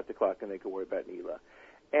worry about the clock, and they can worry about Ne'ilah.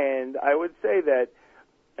 And I would say that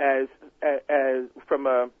as from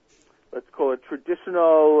a, let's call it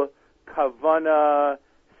traditional kavana,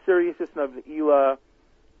 seriousness of Ne'ilah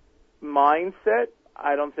mindset,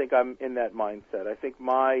 I don't think I'm in that mindset. I think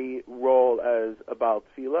my role as a Baal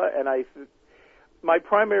Tefillah, and my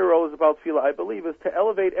primary role as a Baal Tefillah, I believe, is to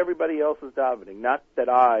elevate everybody else's davening, not that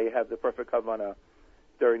I have the perfect kavana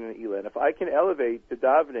during the Ne'ilah. And if I can elevate the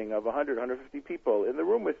davening of 100, 150 people in the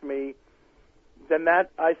room with me, then that,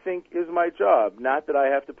 I think, is my job. Not that I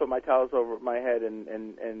have to put my towels over my head,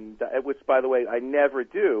 and which, by the way, I never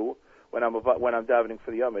do when I'm davening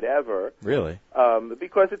for the Yomid, ever. Really?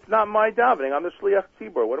 Because it's not my davening. I'm the Shliach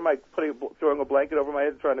Tzibur. What am I throwing a blanket over my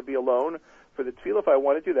head and trying to be alone for the tefillah? If I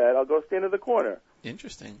want to do that, I'll go stand in the corner.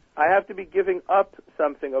 Interesting. I have to be giving up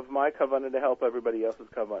something of my kavanah to help everybody else's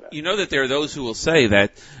kavanah. You know that there are those who will say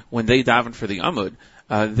that when they daven for the Amud,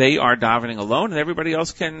 they are davening alone, and everybody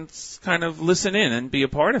else can kind of listen in and be a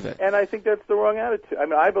part of it. And I think that's the wrong attitude. I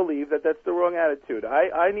mean, I believe that that's the wrong attitude.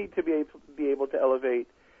 I need to be able to elevate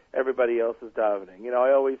everybody else's davening. You know,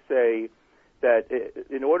 I always say that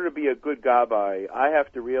in order to be a good gabbai, I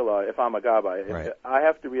have to realize, if I'm a gabbai, right, I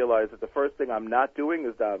have to realize that the first thing I'm not doing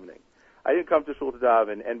is davening. I didn't come to shul to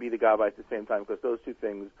daven and be the gabbai at the same time, because those two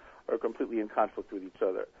things are completely in conflict with each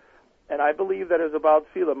other. And I believe that as a Baal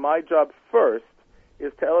Tefillah, my job first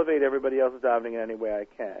is to elevate everybody else's davening in any way I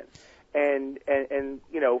can. And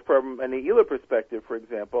you know, from an Ne'ilah perspective, for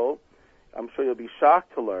example, I'm sure you'll be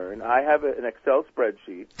shocked to learn, I have an Excel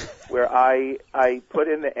spreadsheet where I put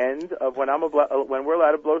in the end of when we're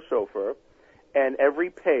allowed to blow shofar, and every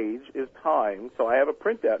page is timed, so I have a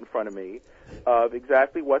printout in front of me of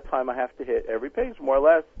exactly what time I have to hit every page, more or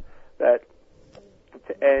less, that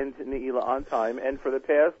to end Ne'ilah on time. And for the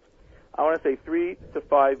past, I want to say 3 to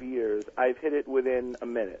 5 years, I've hit it within a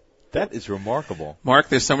minute. That is remarkable. Mark,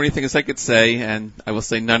 there's so many things I could say, and I will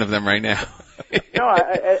say none of them right now. No,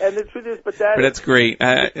 and the truth is, but that's great.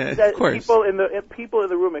 That of course. People in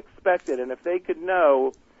the room expect it, and if they could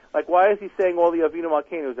know, like, why is he saying all the Avinu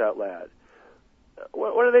Malkenos out loud?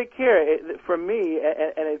 What do they care? For me,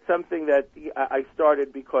 and it's something that I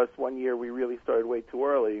started because one year we really started way too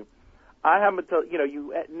early. I happen to,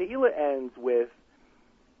 Ne'ilah ends with,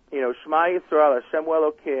 Shema Yisrael, Hashem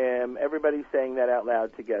Elokim, everybody's saying that out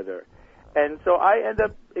loud together. And so I end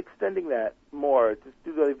up extending that more, to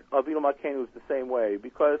do the Avinu Malkenos the same way,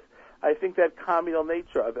 because I think that communal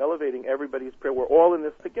nature of elevating everybody's prayer, we're all in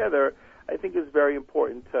this together, I think is very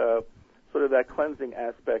important to sort of that cleansing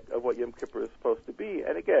aspect of what Yom Kippur is supposed to be.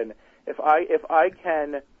 And again, if I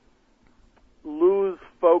can lose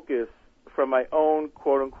focus from my own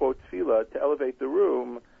quote-unquote tefillah to elevate the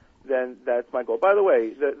room, then that's my goal. By the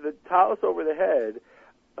way, the talis over the head,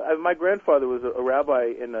 my grandfather was a rabbi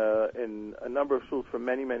in a number of shuls for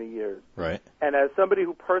many, many years. Right. And as somebody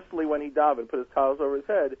who personally, when he davened, put his talis over his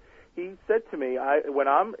head, he said to me, when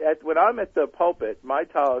I'm at the pulpit, my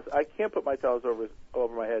talis, I can't put my talis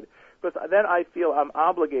over my head, because then I feel I'm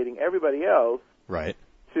obligating everybody else, right,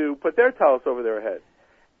 to put their talis over their head.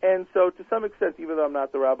 And so, to some extent, even though I'm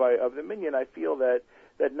not the rabbi of the minyan, I feel that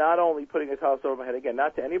not only putting a talis over my head, again,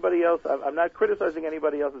 not to anybody else, I'm not criticizing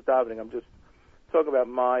anybody else's davening, I'm just talking about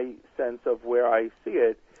my sense of where I see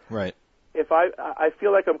it. Right. If I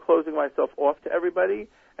feel like I'm closing myself off to everybody,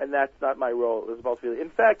 and that's not my role as a Baal Tefillah. In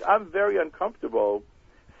fact, I'm very uncomfortable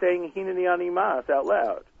saying Hineni Ani Mas out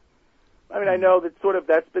loud. I mean, I know that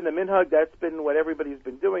that's been the minhag, that's been what everybody's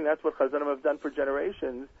been doing, that's what Chazanim have done for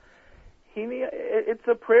generations. It's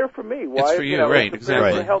a prayer for me. Why, it's for you, right? It's a prayer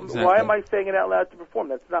Exactly. to help me. Exactly. Why am I saying it out loud to perform?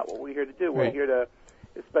 That's not what we're here to do. We're Right. here to,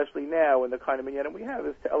 especially now in the kind of minyanim we have,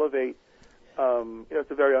 is to elevate.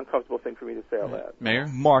 It's a very uncomfortable thing for me to say out loud. Mayor?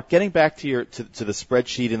 Mark, getting back to to the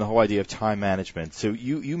spreadsheet and the whole idea of time management. So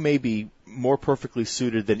you may be more perfectly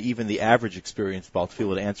suited than even the average experienced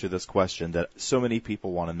Baltfila to answer this question that so many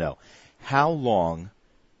people want to know. How long,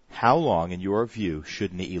 in your view,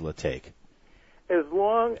 should Ne'ilah take? As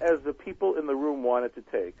long as the people in the room want it to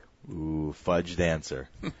take. Ooh, fudged answer.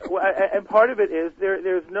 Well, and part of it is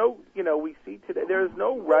there's no, we see today, there's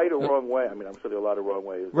no right or wrong way. I mean, I'm sure there are a lot of wrong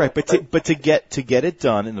ways. Right, but to get it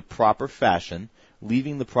done in the proper fashion,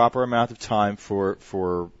 leaving the proper amount of time for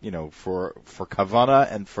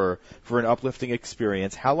kavana and for an uplifting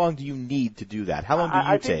experience, how long do you need to do that? How long do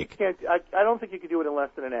you take? I don't think you could do it in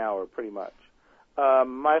less than an hour, pretty much.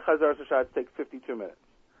 My Chazar Shots take 52 minutes.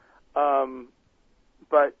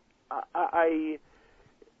 But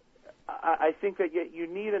I think that you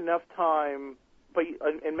need enough time, but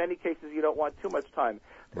in many cases you don't want too much time.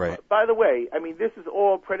 Right. By the way, I mean, this is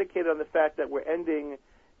all predicated on the fact that we're ending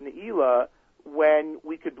Ne'ilah when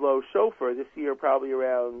we could blow shofar this year, probably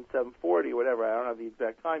around 7:40 or whatever. I don't have the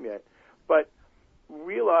exact time yet. But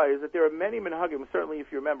realize that there are many minhagim, certainly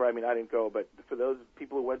if you remember, I mean, I didn't go, but for those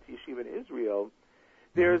people who went to yeshiva in Israel,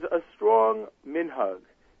 there's a strong minhag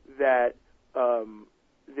that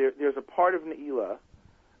there's a part of Ne'ilah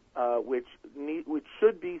which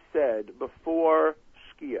should be said before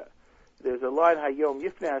Shkia. There's a line, Hayom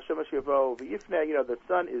Yifneh Hashem Yavo V'Yifneh, the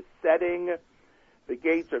sun is setting, the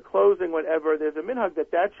gates are closing, whatever. There's a minhag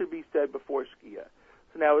that should be said before Shkia.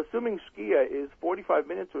 So now, assuming Shkia is 45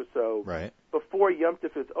 minutes or so before Yom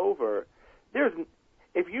Tov is over,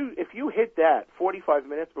 if you hit that 45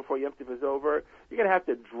 minutes before Yom Tov is over, you're going to have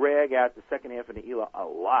to drag out the second half of Ne'ilah a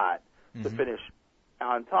lot to finish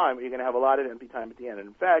on time. You're going to have a lot of empty time at the end. And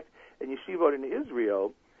in fact, in yeshivot in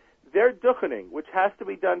Israel, they're duchening, which has to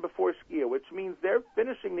be done before Shkia, which means they're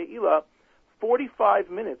finishing Ne'ilah 45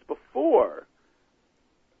 minutes before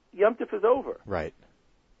Yom Tov is over. Right.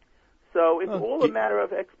 So it's all a matter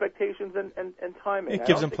of expectations and timing. It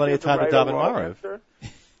gives them plenty of time to daven Marav.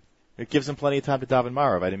 It gives them plenty of time to daven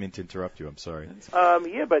Marav. I didn't mean to interrupt you. I'm sorry.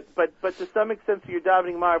 Yeah, but to some extent, so you're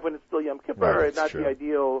davening Marav when it's still Yom Kippur, it's not true. the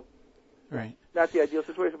ideal. Right. Not the ideal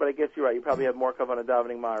situation, but I guess you're right. You probably have more kavanah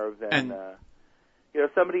davening Marav than.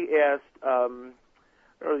 Somebody asked,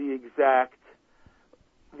 or the exact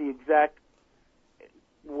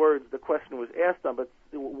words the question was asked on, but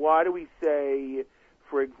why do we say,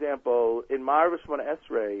 for example, in Marav Shemona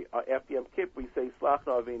Esrei after Yom Kippur we say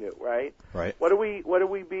Slachna Avinu, right? Right. What are we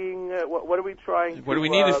trying? What do we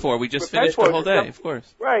to, need it for? We just finished the whole day, of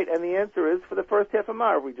course. Right, and the answer is for the first half of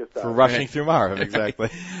Marav we just done. For rushing through Marav, exactly.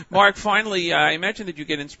 Mark, finally, I imagine that you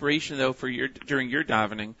get inspiration though during your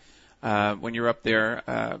davening when you're up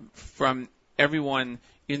there from everyone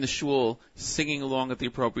in the shul singing along at the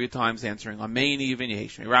appropriate times, answering Amen, even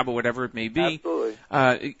Yeshua Rabbah, whatever it may be.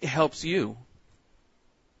 Absolutely. It helps you.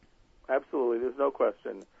 Absolutely, there's no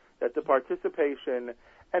question that the participation,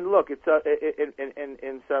 and look, it's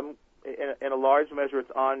in a large measure,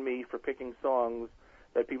 it's on me for picking songs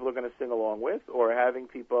that people are going to sing along with, or having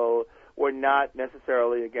people, or not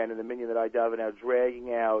necessarily, again, in the minyan that I daven out,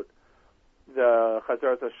 dragging out the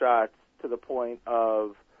Chazar Shots to the point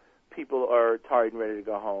of people are tired and ready to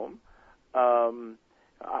go home.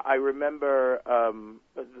 I remember,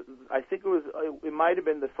 I think it might have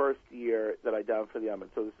been the first year that I davened for the Yom.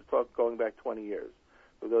 So this is going back 20 years.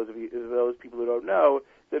 For those people who don't know,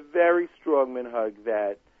 the very strong minhag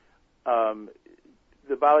that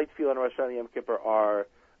the Baalei Tefillah and Rosh Hashanah Yom Kippur are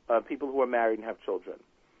people who are married and have children.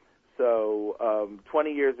 So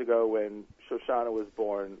 20 years ago, when Shoshana was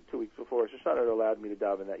born, 2 weeks before, Shoshana had allowed me to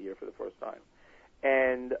daven that year for the first time.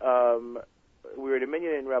 And we were at a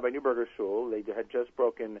minyan in Rabbi Newberger's shul. They had just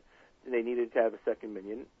broken. They needed to have a second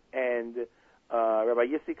minyan. And Rabbi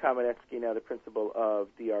Yissi Kamenetsky, now the principal of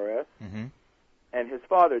DRS, and his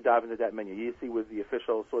father davened at that minyan. Yissi was the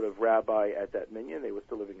official sort of rabbi at that minyan. They were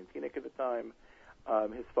still living in Teaneck at the time.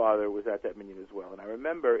 His father was at that minyan as well. And I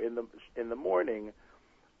remember in the morning,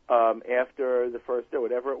 after the first day,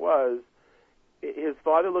 whatever it was, his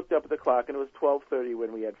father looked up at the clock, and it was 12:30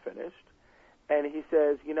 when we had finished. And he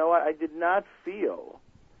says, you know what, I did not feel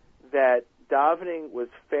that davening was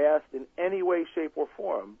fast in any way, shape, or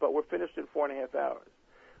form, but we're finished in 4.5 hours.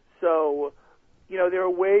 So, there are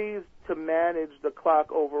ways to manage the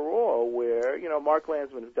clock overall where, Mark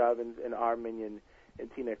Landsman, who davens in our minyan in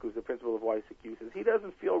Teaneck, who's the principal of YCQ, says he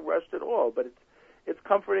doesn't feel rushed at all, but it's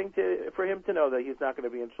comforting for him to know that he's not going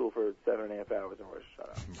to be in shul for 7.5 hours in Rosh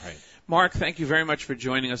Hashanah. Right. Mark, thank you very much for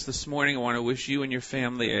joining us this morning. I want to wish you and your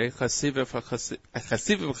family a chasiva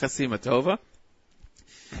v'chasima tova.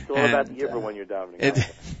 It's all about the Yibra when you're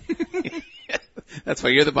davening. That's why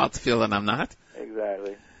you're the Baltafil and I'm not.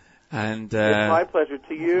 Exactly. And it's my pleasure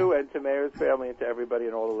to you and to Meir's family and to everybody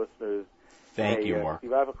and all the listeners. Thank you, Mark.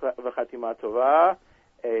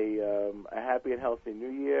 A happy and healthy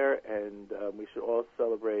New Year, and we should all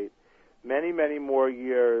celebrate many, many more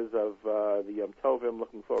years of the Yom Tovim.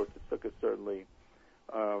 Looking forward to Sukkot, certainly.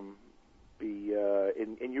 Be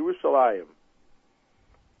in Yerushalayim.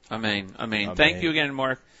 Amen. Amen. Thank you again,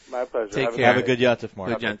 Mark. My pleasure. Take care. Have a good Yontif,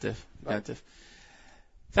 Mark. Good Yontif.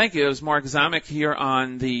 Thank you. It was Mark Zamek here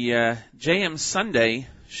on the JM Sunday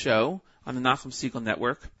show on the Nachum Segal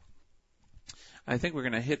Network. I think we're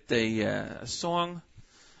going to hit a song,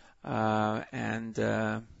 and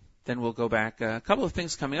then we'll go back. A couple of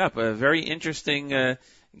things coming up. A very interesting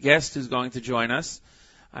guest who's going to join us.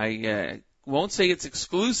 I won't say it's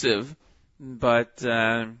exclusive, but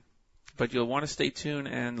you'll want to stay tuned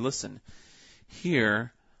and listen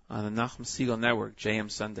here on the Nachum Segal Network, JM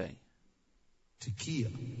Sunday.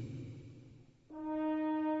 Tekiah.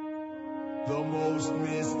 The most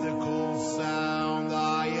mystical sound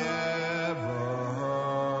I ever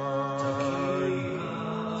heard.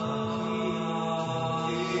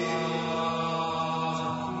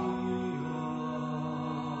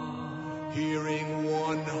 Hearing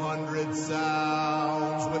 100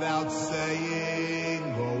 sounds without saying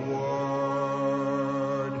a word.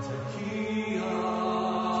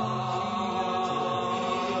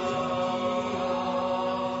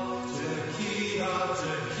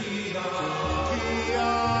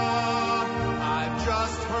 I've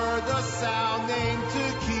just heard the sound named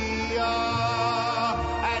Tekiah,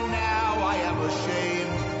 and now I am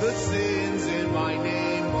ashamed. The sins in my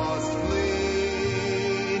name must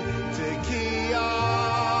flee. Tekiah,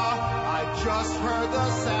 I've just heard the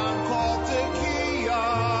sound called Tekiah,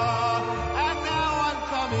 and now I'm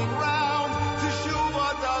coming round.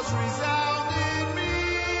 Teshuvah does resound in me.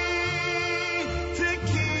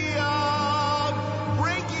 Tekiah,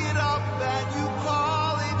 break it up and you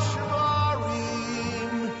call it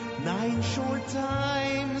Shvarim. 9 short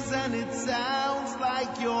times and it sounds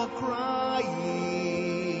like you're crying.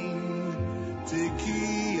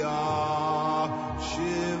 Tekiah,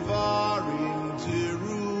 Shivarim Teruah.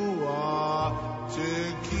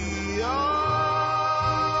 Tekiah,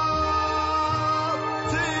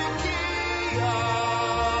 Tekiah,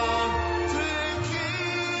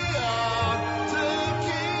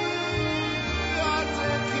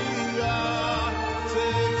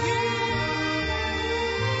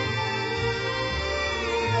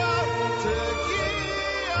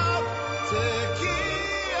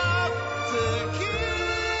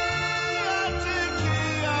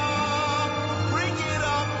 bring it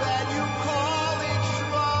up and you call it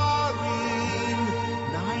Shvarim.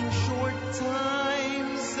 9 short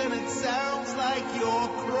times and it sounds like you're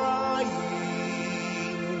crying.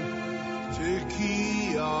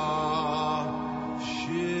 Tekiah,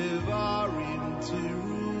 Shivarim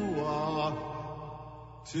Teruah.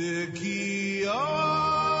 Tekiah.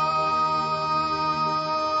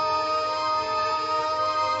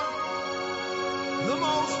 The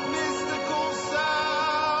most mystical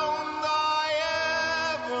sound I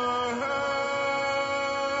ever heard.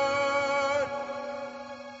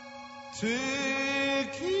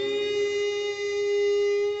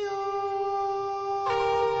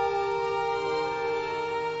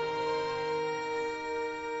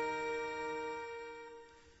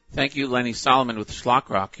 Thank you, Lenny Solomon with Shlock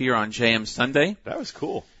Rock here on JM Sunday. That was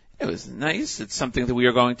cool. It was nice. It's something that we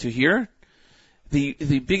are going to hear.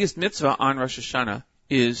 The biggest mitzvah on Rosh Hashanah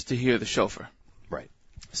is to hear the shofar. Right.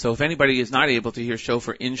 So if anybody is not able to hear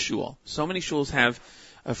shofar in shul, so many shuls have,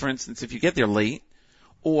 for instance, if you get there late,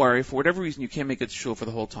 or if for whatever reason you can't make it to shul for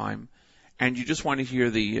the whole time, and you just want to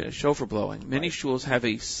hear the shofar blowing, many shuls have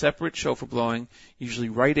a separate shofar blowing, usually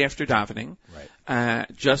right after davening,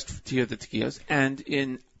 just to hear the tekiyos. And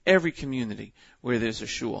in every community where there's a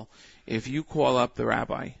shul, if you call up the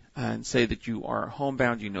rabbi and say that you are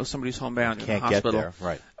homebound, you know somebody's homebound in the hospital, get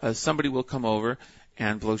there. Right. Somebody will come over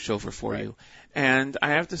and blow shofar for you. And I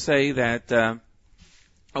have to say that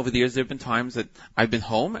over the years there have been times that I've been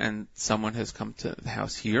home and someone has come to the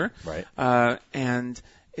house here, and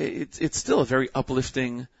it's still a very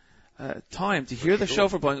uplifting time to hear the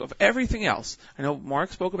shofar blowing of everything else. I know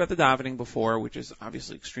Mark spoke about the davening before, which is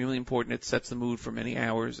obviously extremely important. It sets the mood for many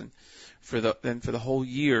hours and for the whole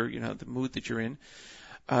year, you know, the mood that you're in.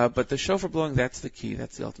 But the shofar blowing, that's the key.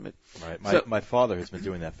 That's the ultimate. Right. My father has been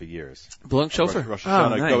doing that for years. Blowing shofar? Rosh Oh,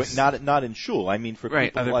 Hashanah, nice. not in shul. I mean for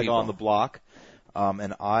Right, people other like people. on the block.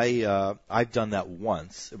 And I've done that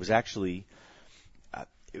once. It was actually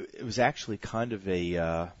kind of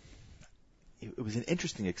it was an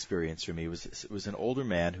interesting experience for me. It was an older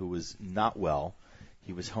man who was not well.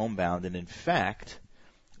 He was homebound, and in fact,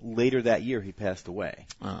 later that year he passed away.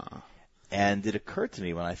 And it occurred to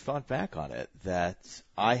me when I thought back on it that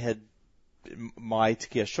my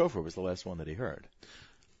Tekiah Shofar was the last one that he heard.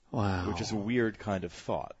 Wow. Which is a weird kind of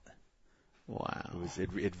thought. Wow.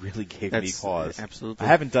 It really gave me pause. Absolutely. I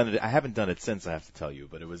haven't done it since, I have to tell you,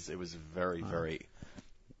 but it was very, very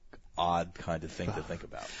odd kind of thing to think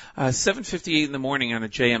about. 7:58 in the morning on a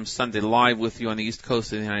JM Sunday, live with you on the East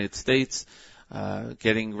Coast of the United States,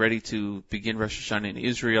 getting ready to begin Rosh Hashanah in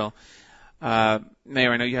Israel.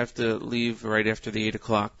 Mayor, I know you have to leave right after the 8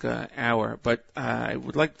 o'clock hour, but I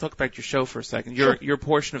would like to talk about your show for a second. Your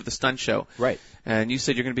portion of the stunt show. Right. And you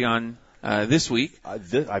said you're going to be on this week.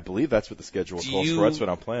 I believe that's what the schedule calls for. That's what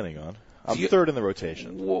I'm planning on. I'm third in the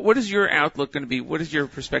rotation. What is your outlook going to be? What is your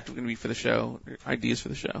perspective going to be for the show? Ideas for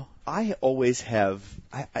the show? I always have.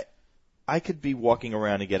 I could be walking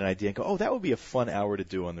around and get an idea and go, oh, that would be a fun hour to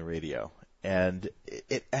do on the radio. And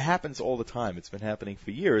it happens all the time. It's been happening for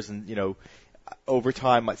years. And, over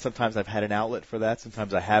time, sometimes I've had an outlet for that.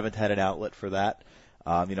 Sometimes I haven't had an outlet for that.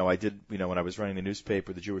 I did, when I was running the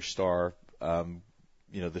newspaper, the Jewish Star,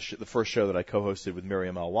 the first show that I co-hosted with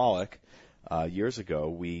Miriam L. Wallach years ago,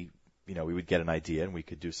 we would get an idea and we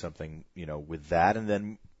could do something, with that. And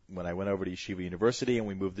then when I went over to Yeshiva University and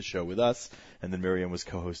we moved the show with us, and then Miriam was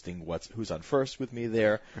co-hosting Who's on First with me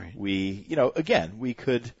there, right. We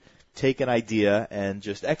could take an idea and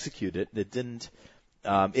just execute it. It didn't.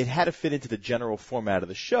 It had to fit into the general format of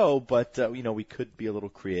the show, but we could be a little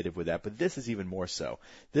creative with that. But this is even more so.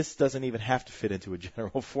 This doesn't even have to fit into a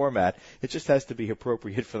general format. It just has to be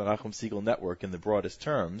appropriate for the Nachum Segal Network in the broadest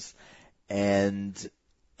terms, and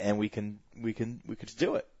we can just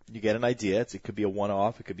do it. You get an idea. It could be a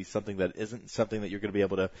one-off. It could be something that isn't something that you're going to be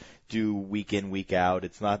able to do week in, week out.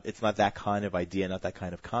 It's not that kind of idea, not that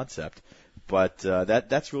kind of concept. But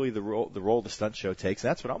that's really the role the stunt show takes. And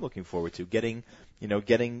that's what I'm looking forward to: getting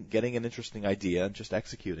an interesting idea and just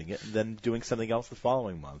executing it, and then doing something else the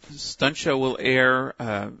following month. Stunt show will air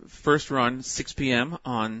first run 6 p.m.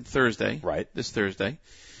 on Thursday. Right. This Thursday.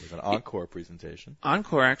 With an encore presentation.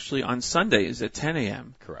 Encore actually on Sunday is at 10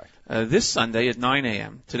 a.m. Correct. This Sunday at 9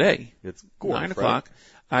 a.m. Today. It's Gorf, 9 o'clock.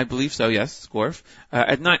 Right? I believe so, yes, it's Gorf.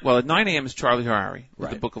 At 9 a.m. is Charlie Harari with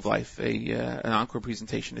right. the Book of Life, an encore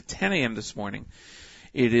presentation. At 10 a.m. this morning,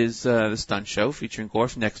 it is the Stunt Show featuring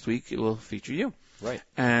Gorf. Next week, it will feature you. Right.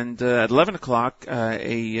 And at 11 o'clock,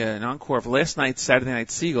 an encore of last night's Saturday Night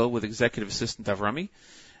Seagull with Executive Assistant Avrami.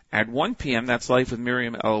 At 1 p.m., that's Life with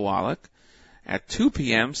Miriam L. Wallach. At 2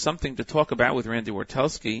 p.m., Something to Talk About with Randy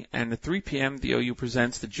Wartelski. And at 3 p.m., the OU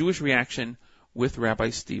presents The Jewish Reaction with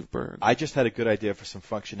Rabbi Steve Berg. I just had a good idea for some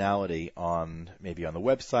functionality maybe on the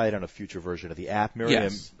website, on a future version of the app.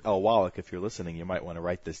 Miriam L. Wallach, if you're listening, you might want to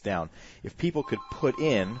write this down. If people could put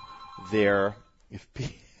in their...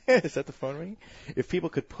 Is that the phone ringing? If people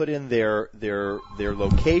could put in their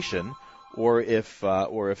location, or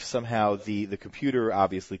if somehow the computer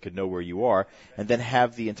obviously could know where you are, and then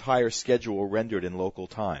have the entire schedule rendered in local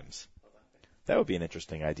times. That would be an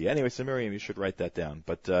interesting idea. Anyway, so Miriam, you should write that down,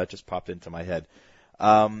 but it just popped into my head.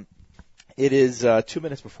 It is 2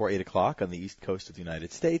 minutes before 8 o'clock on the East Coast of the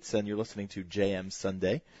United States, and you're listening to JM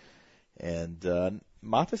Sunday. And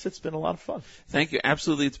Matis, it's been a lot of fun. Thank you.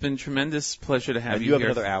 Absolutely. It's been a tremendous pleasure to have you here. You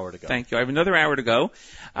have another hour to go. Thank you. I have another hour to go.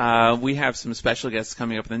 We have some special guests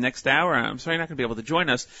coming up in the next hour. I'm sorry you're not going to be able to join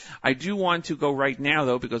us. I do want to go right now,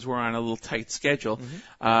 though, because we're on a little tight schedule.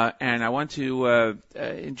 Mm-hmm. And I want to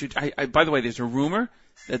by the way, there's a rumor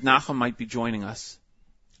that Nachum might be joining us.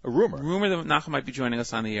 A rumor? Rumor that Nachum might be joining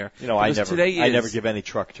us on the air. I never give any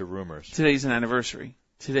truck to rumors. Today's an anniversary.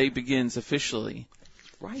 Today begins officially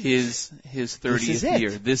his 30th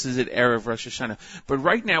year. This is at Erev Rosh Hashanah. But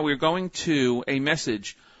right now we're going to a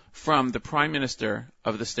message from the Prime Minister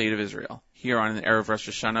of the State of Israel here on Erev Rosh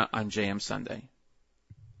Hashanah on JM Sunday.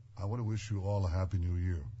 I want to wish you all a Happy New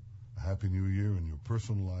Year. A Happy New Year in your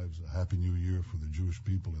personal lives, a Happy New Year for the Jewish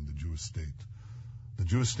people and the Jewish state. The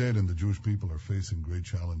Jewish state and the Jewish people are facing great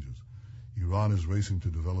challenges. Iran is racing to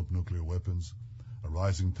develop nuclear weapons. A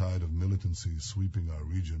rising tide of militancy is sweeping our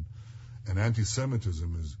region. And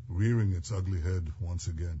anti-Semitism is rearing its ugly head once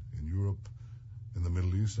again in Europe, in the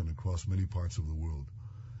Middle East, and across many parts of the world.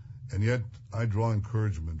 And yet, I draw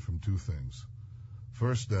encouragement from two things.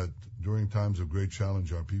 First, that during times of great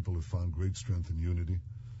challenge, our people have found great strength and unity.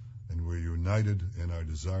 and we're united in our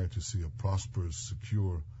desire to see a prosperous,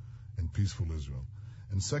 secure, and peaceful Israel.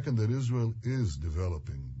 And second, that Israel is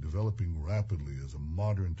developing rapidly as a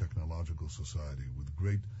modern technological society with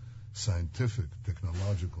great scientific,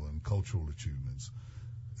 technological, and cultural achievements.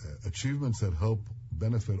 Achievements that help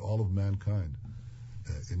benefit all of mankind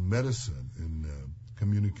in medicine, in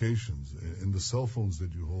communications, in the cell phones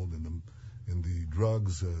that you hold, in the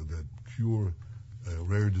drugs that cure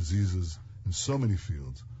rare diseases, in so many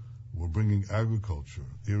fields. We're bringing agriculture,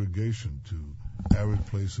 irrigation to arid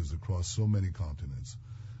places across so many continents.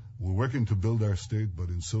 We're working to build our state, but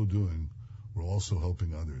in so doing, we're also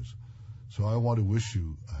helping others. So I want to wish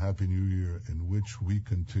you a Happy New Year in which we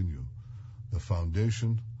continue the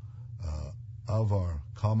foundation of our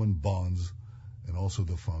common bonds and also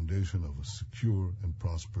the foundation of a secure and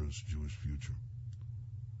prosperous Jewish future.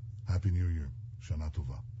 Happy New Year. Shana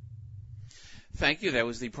Tova. Thank you. That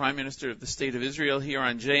was the Prime Minister of the State of Israel here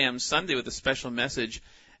on JM Sunday with a special message.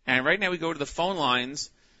 And right now we go to the phone lines,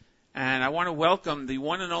 and I want to welcome the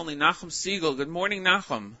one and only Nachum Siegel. Good morning,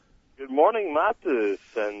 Nachum. Good morning, Matis,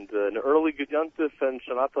 and an early Good Yontif and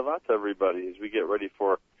Shana Tova to everybody as we get ready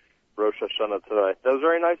for Rosh Hashanah today. That was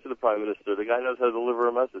very nice of the Prime Minister. The guy knows how to deliver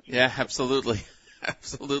a message. Yeah, absolutely.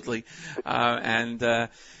 Absolutely.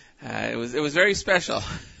 It was very special.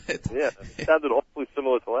 Yeah, it sounded awfully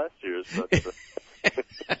similar to last year's. But,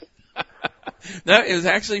 No, it was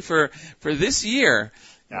actually for this year.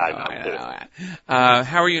 I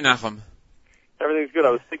How are you, Nachum? Everything's good.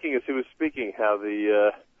 I was thinking as he was speaking how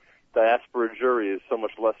the diaspora jury is so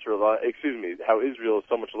much less how Israel is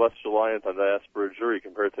so much less reliant on diaspora jury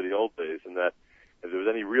compared to the old days, and that if there was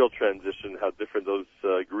any real transition, how different those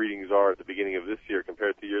greetings are at the beginning of this year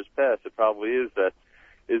compared to years past. It probably is that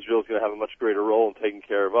Israel's going to have a much greater role in taking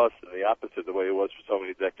care of us than the opposite, the way it was for so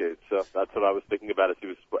many decades. So that's what I was thinking about as he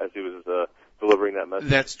was delivering that message.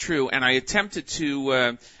 That's true, and I attempted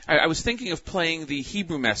to. I was thinking of playing the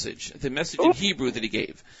Hebrew message, the message in Hebrew that he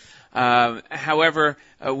gave. However,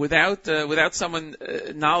 without someone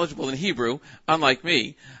knowledgeable in Hebrew, unlike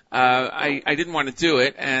me, I didn't want to do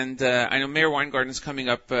it. And I know Mayor Weingarten is coming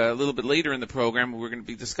up a little bit later in the program. We're going to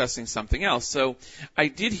be discussing something else. So I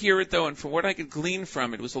did hear it, though, and from what I could glean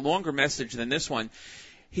from it, it was a longer message than this one.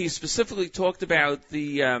 He specifically talked about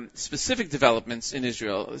the specific developments in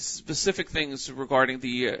Israel, specific things regarding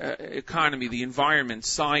the economy, the environment,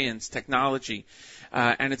 science, technology.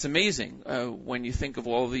 And it's amazing when you think of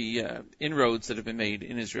all the inroads that have been made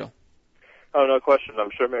in Israel. Oh, no question.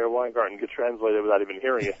 I'm sure Mayor Weingarten could translate it without even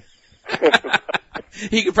hearing it.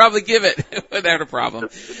 He could probably give it without a problem.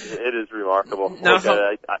 It is remarkable. No. Look,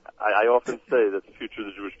 I often say that the future of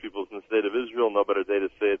the Jewish people is in the state of Israel. No better day to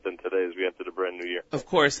say it than today as we enter the brand new year. Of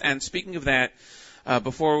course. And speaking of that,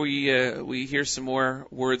 before we hear some more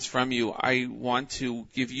words from you, I want to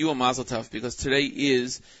give you a mazel tov because today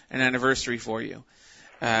is an anniversary for you.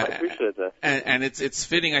 I appreciate that. And it's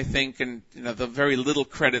fitting, I think, and the very little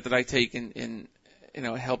credit that I take in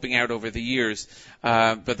helping out over the years.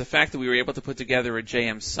 But the fact that we were able to put together a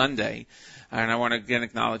JM Sunday, and I want to again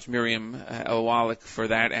acknowledge Miriam Elwalik for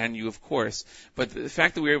that, and you, of course. But the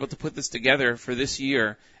fact that we were able to put this together for this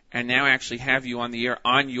year, and now actually have you on the air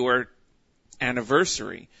on your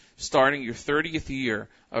anniversary, starting your 30th year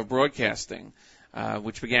of broadcasting,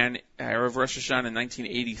 which began Erev Rosh Hashanah in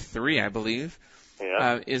 1983, I believe.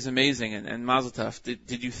 Yeah. Is amazing, and Mazel Tov.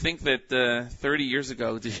 Did you think that 30 years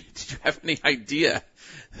ago, did you have any idea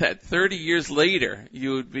that 30 years later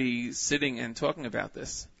you would be sitting and talking about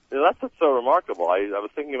this? That's what's so remarkable. I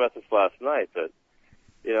was thinking about this last night, that,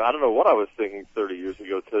 I don't know what I was thinking 30 years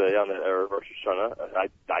ago today on the Erev Rosh Hashanah.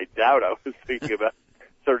 I doubt I was thinking about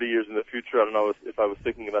 30 years in the future. I don't know if I was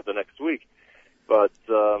thinking about the next week. But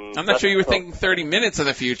I'm not sure you were thinking 30 minutes in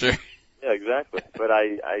the future. Yeah, exactly. But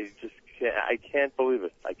I can't believe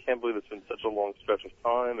it. I can't believe it's been such a long stretch of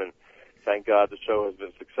time, and thank God the show has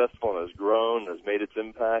been successful and has grown, has made its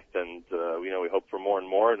impact, and we hope for more and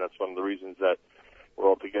more, and that's one of the reasons that we're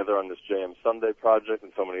all together on this JM Sunday project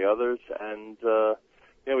and so many others, and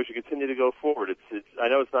we should continue to go forward. I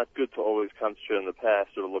know it's not good to always concentrate on the past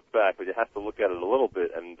or to look back, but you have to look at it a little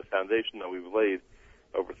bit, and the foundation that we've laid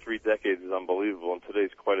over 3 decades is unbelievable, and today's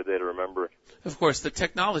quite a day to remember it. Of course, the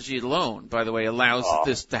technology alone, by the way, allows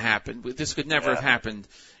this to happen. This could never have happened,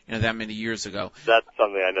 that many years ago. That's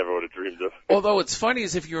something I never would have dreamed of. Although it's funny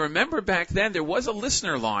is if you remember back then, there was a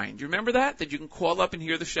listener line. Do you remember that you can call up and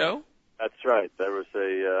hear the show? That's right. There was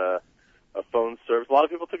a phone service. A lot of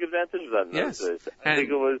people took advantage of that in those days. I think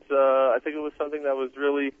it was something that was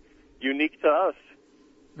really unique to us.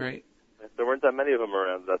 Right. There weren't that many of them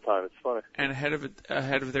around at that time. It's funny. And ahead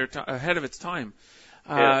of its time.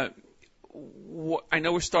 Yeah. I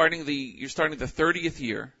know you're starting the 30th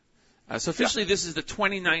year. So officially this is the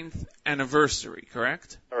 29th anniversary,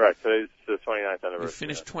 correct? Correct. Today's the 29th anniversary. You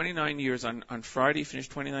finished 29 years on Friday. You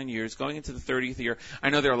finished 29 years, going into the 30th year. I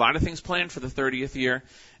know there are a lot of things planned for the 30th year,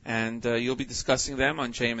 and you'll be discussing them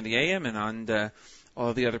on JM and the AM and on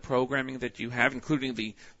all the other programming that you have, including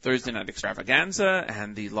the Thursday night extravaganza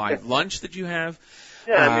and the live lunch that you have.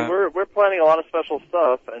 Yeah, I mean, we're planning a lot of special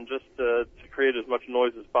stuff, and just to create as much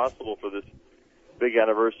noise as possible for this big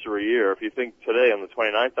anniversary year. If you think today on the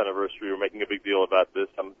 29th anniversary we're making a big deal about this,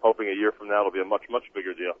 I'm hoping a year from now it'll be a much, much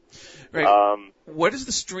bigger deal. Right. What has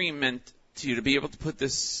the stream meant to you to be able to put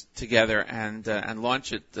this together and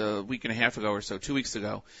launch it a week and a half ago or so, 2 weeks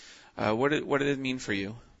ago? What did it mean for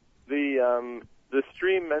you? The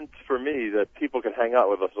stream meant for me that people could hang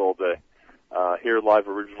out with us all day, hear live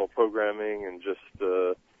original programming, and just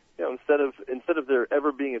instead of there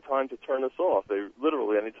ever being a time to turn us off, they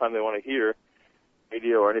literally anytime they want to hear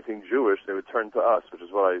radio or anything Jewish, they would turn to us, which is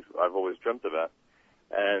what I've always dreamt about.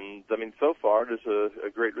 And I mean, so far there's a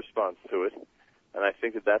great response to it, and I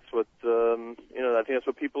think that's what I think that's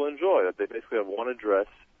what people enjoy. That they basically have one address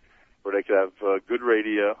where they could have good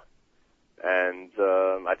radio, and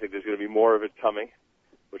I think there's going to be more of it coming,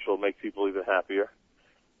 which will make people even happier.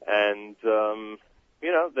 And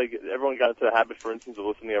everyone got into the habit, for instance, of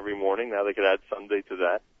listening every morning. Now they could add Sunday to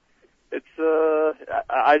that.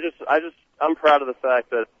 I'm proud of the fact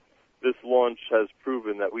that this launch has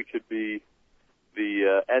proven that we could be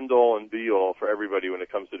the end-all and be-all for everybody when it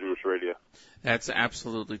comes to Jewish radio. That's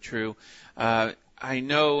absolutely true. I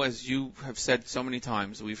know, as you have said so many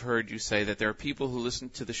times, we've heard you say that there are people who listen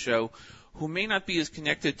to the show who may not be as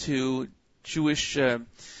connected to Jewish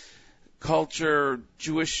culture,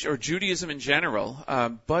 Jewish or Judaism in general,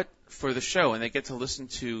 but for the show, and they get to listen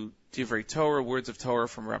to Divrei Torah, words of Torah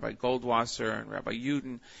from Rabbi Goldwasser and Rabbi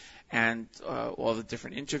Yudin, and all the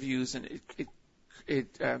different interviews, and it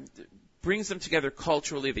brings them together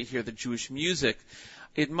culturally. They hear the Jewish music.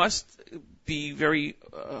 It must be very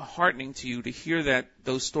heartening to you to hear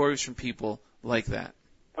those stories from people like that.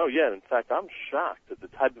 Oh yeah, in fact, I'm shocked at the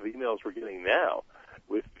type of emails we're getting now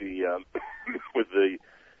with the with the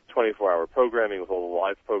 24-hour programming, with all the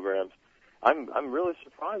live programs. I'm really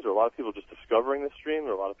surprised. There are a lot of people just discovering the stream.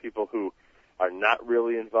 There are a lot of people who are not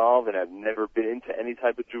really involved and have never been into any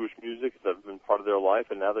type of Jewish music that have been part of their life,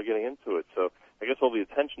 and now they're getting into it. So I guess all the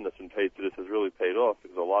attention that's been paid to this has really paid off,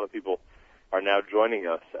 because a lot of people are now joining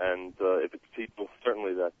us, and if it's people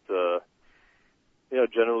certainly that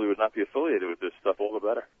generally would not be affiliated with this stuff, all the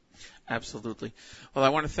better. Absolutely. Well, I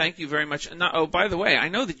want to thank you very much. By the way, I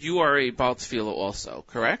know that you are a Baal Tefillah also,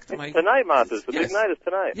 correct? Tonight, Matas. The big night is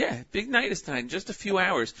tonight. Yeah, big night is tonight, in just a few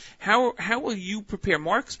hours. How will you prepare?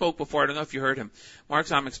 Mark spoke before. I don't know if you heard him. Mark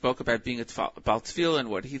Zomick spoke about being a Baal Tefillah and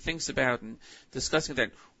what he thinks about and discussing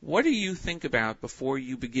that. What do you think about before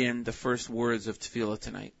you begin the first words of Tefillah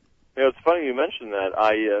tonight? It's funny you mentioned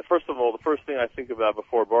that. First of all, the first thing I think about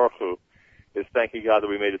before Baruch Hu is thanking God that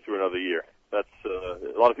we made it through another year. That's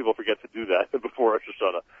a lot of people forget to do that before Rosh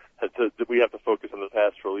Hashanah. We have to focus on the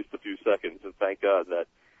past for at least a few seconds and thank God that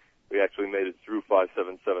we actually made it through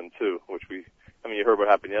 5772, which you heard what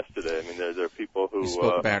happened yesterday. I mean, there are people who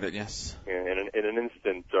spoke about it, yes, in an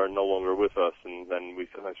instant are no longer with us, and we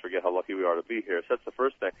sometimes forget how lucky we are to be here. So that's the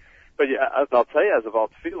first thing. But yeah, I'll tell you, as of Baal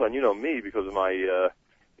Tefillah, and you know me because of my,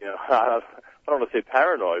 I don't want to say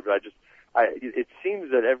paranoid, but it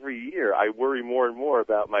seems that every year I worry more and more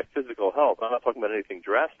about my physical health. I'm not talking about anything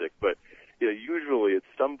drastic, but usually at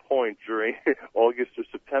some point during August or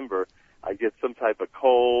September, I get some type of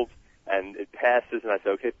cold, and it passes, and I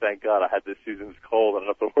say, okay, thank God I had this season's cold. I don't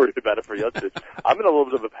have to worry about it for Yontif. I'm in a little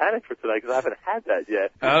bit of a panic for tonight because I haven't had that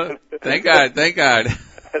yet. Oh, thank God, thank God.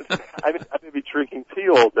 I may be drinking tea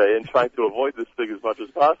all day and trying to avoid this thing as much as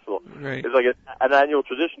possible. Right. It's like an annual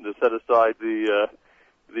tradition to set aside the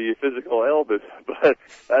physical ailment. But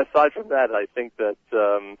aside from that, I think that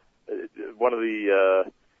one of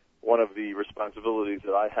the responsibilities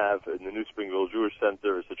that I have in the New Springville Jewish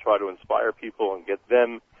Center is to try to inspire people and get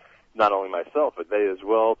them, not only myself, but they as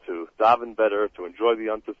well, to daven better, to enjoy the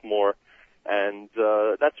Yontif more. And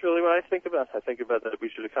that's really what I think about. I think about that we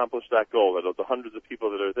should accomplish that goal, that the hundreds of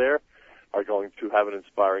people that are there are going to have an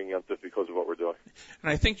inspiring Yontif because of what we're doing. And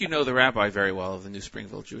I think you know the rabbi very well of the New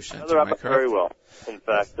Springville Jewish Center. I know the rabbi very well. In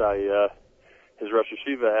fact, his Rosh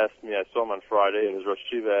Hashiva asked me, I saw him on Friday, and his Rosh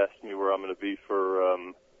Hashiva asked me where I'm going to be for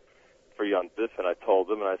Yontif, and I told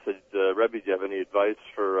him, and I said, Rebbe, do you have any advice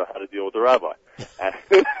for how to deal with the rabbi?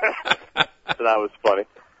 So that was funny.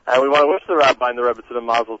 And we want to wish the rabbi and the Rebbe to the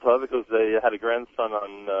Mazel Tov because they had a grandson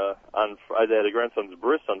they had a grandson's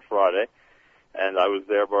bris on Friday. and I was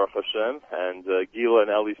there, Baruch Hashem, and Gila and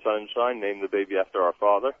Ellie Sunshine named the baby after our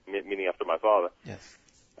father, meaning after my father. Yes.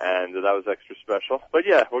 And that was extra special. But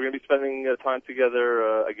yeah, we're going to be spending time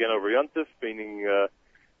together again over Yontif, meaning the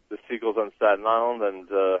Siegels on Staten Island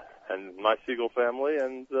and my Siegel family,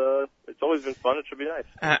 and it's always been fun. It should be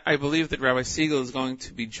nice. I believe that Rabbi Siegel is going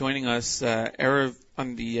to be joining us Erev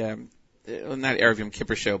on the not Erev Yom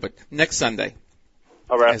Kippur show, but next Sunday.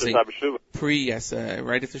 Oh, right after Shabbat Shuvah.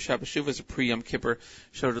 Right after Shabbat Shuvah is a pre-Yom Kippur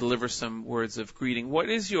show to deliver some words of greeting. What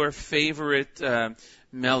is your favorite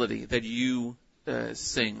melody that you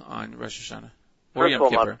sing on Rosh Hashanah or Yom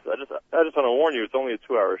Kippur? I just want to warn you, it's only a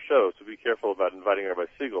 2-hour show, so be careful about inviting Rabbi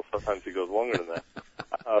Siegel. Sometimes he goes longer than that.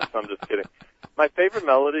 I'm just kidding. My favorite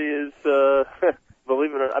melody is,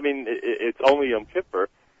 believe it or not, I mean, it's only Yom Kippur,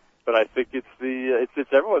 but I think it's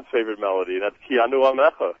everyone's favorite melody, and that's Kianu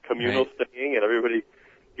Amecha, communal singing, and everybody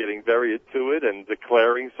getting very into it and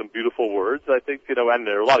declaring some beautiful words. I think, and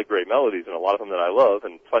there are a lot of great melodies, and a lot of them that I love,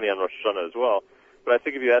 and plenty on Rosh Hashanah as well. But I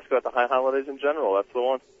think if you ask about the high holidays in general, that's the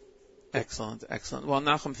one. Excellent, excellent. Well,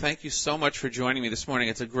 Nachum, thank you so much for joining me this morning.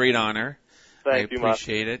 It's a great honor. Thank you, I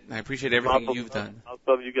appreciate it. I appreciate everything you've done. I'll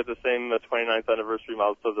you get the same 29th anniversary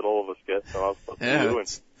milestones that all of us get. So I'll you.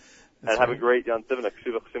 And have a great Yom Tov and a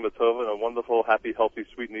Ksiva Chesima Tova and a wonderful, happy, healthy,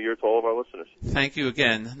 sweet New Year to all of our listeners. Thank you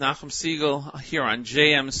again. Nachum Siegel here on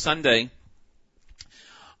JM Sunday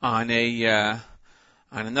on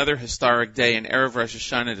another historic day in Erev Rosh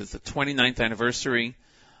Hashanah. It is the 29th anniversary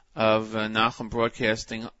of Nachum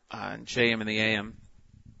broadcasting on JM and the AM.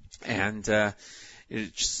 And the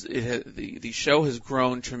show has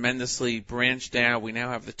grown tremendously, branched out. We now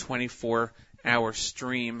have the 24-hour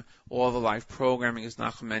stream, all the live programming, as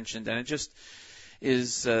Nachum mentioned, and it just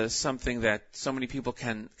is something that so many people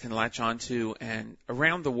can latch onto, and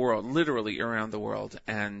around the world, literally around the world,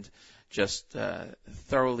 and just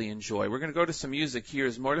thoroughly enjoy. We're going to go to some music. Here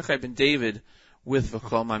is Mordechai Ben David with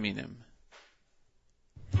V'chol Maminim.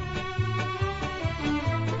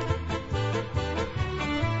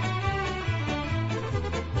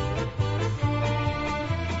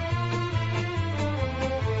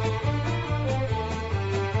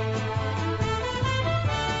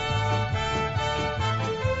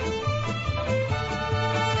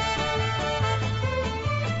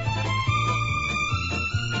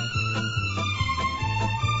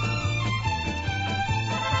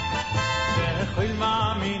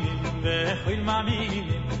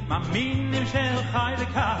 מאמינים של חי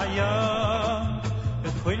וקיים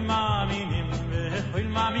בכל מאמינים בכל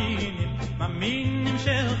מאמינים מאמינים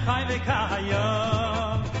של חי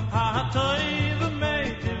וקיים הטוב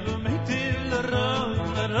ומיטיב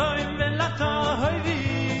לרואים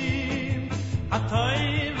ולטובים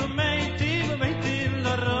הטוב ומיטיב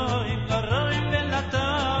לרואים ולטובים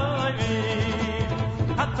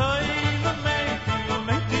הטוב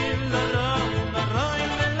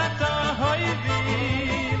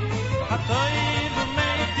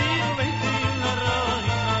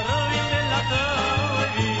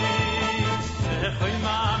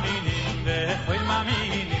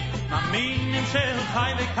מאמינים של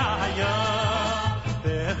חי וקיים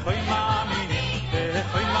בכל מאמינים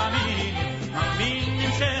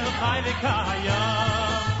מאמינים של חי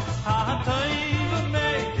וקיים הטוב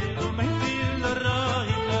ומיטיב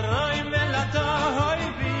לרואים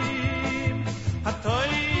ולטובים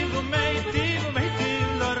הטוב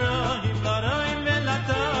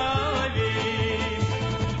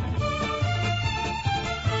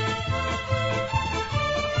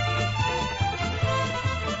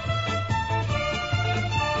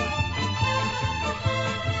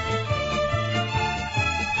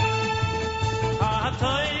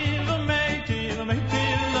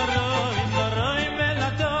ומיטיב לרואים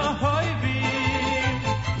ולטובים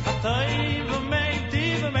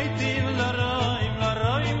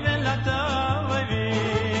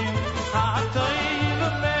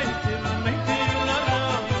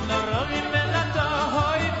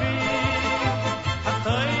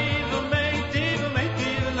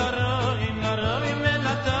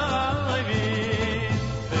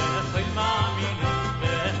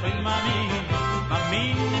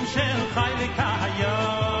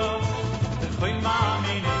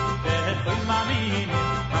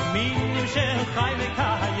חי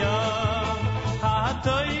וקיים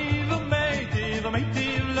הטוב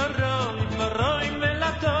ומיטיב לרואים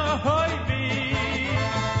ולטובים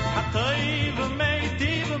הטוב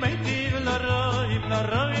ומיטיב לרואים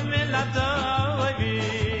ולטובים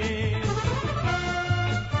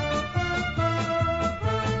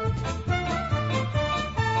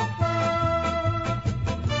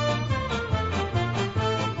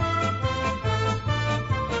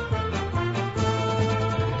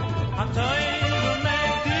הטוב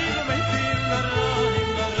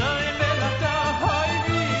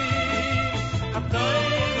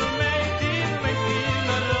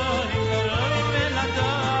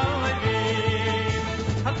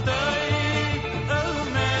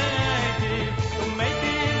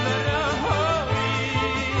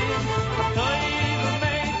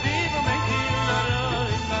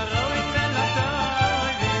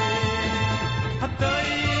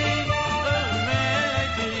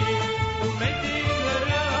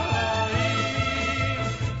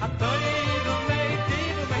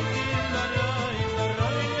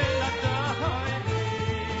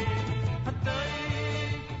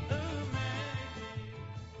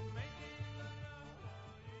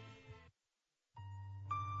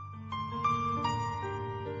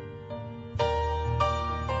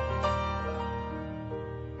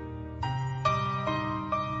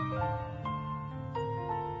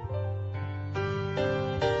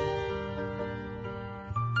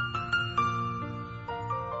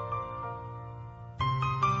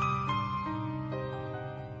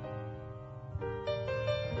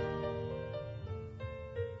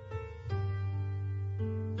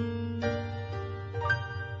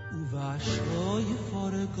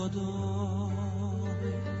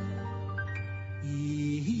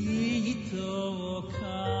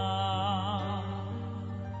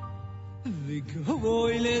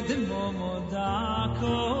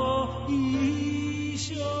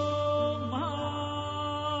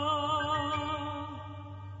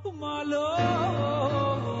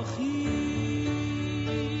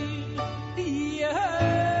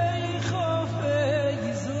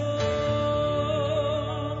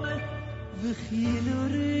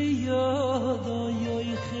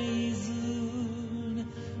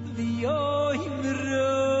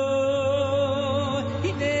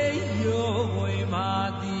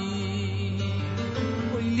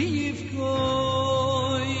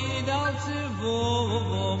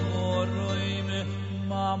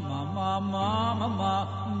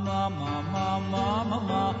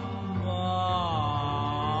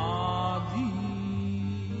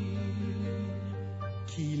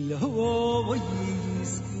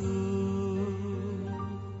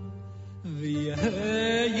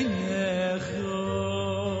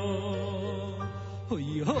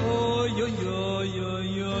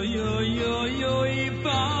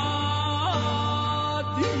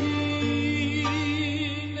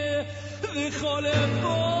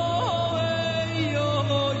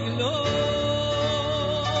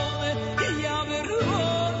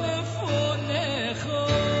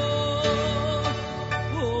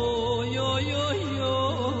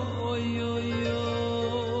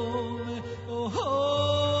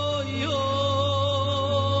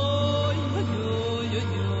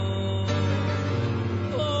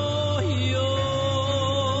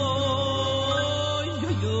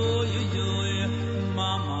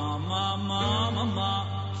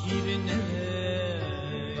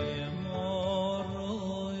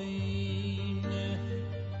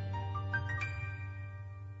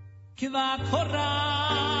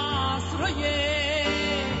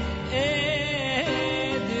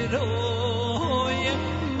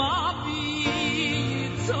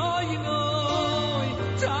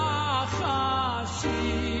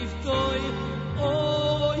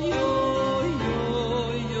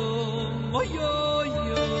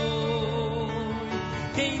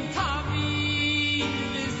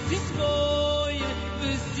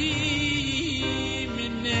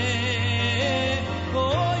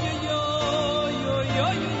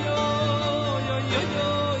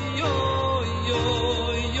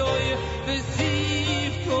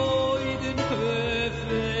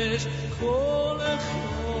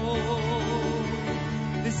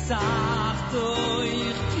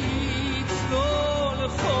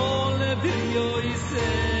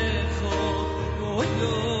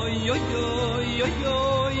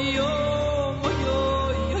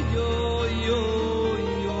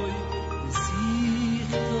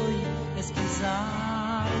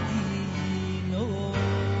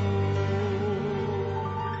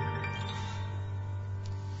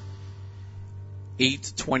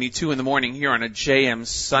 8:22 in the morning here on a JM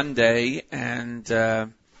Sunday, and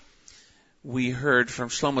we heard from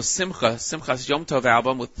Shlomo Simcha's Yom Tov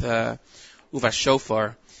album with Uva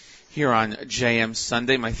Shofar here on JM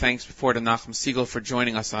Sunday. My thanks before to Nachum Siegel for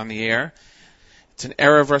joining us on the air. It's an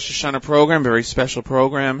Erev Rosh Hashanah program, very special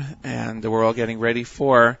program, and we're all getting ready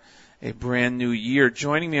for a brand new year.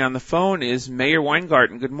 Joining me on the phone is Meir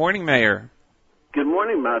Weingarten. Good morning, Meir. Good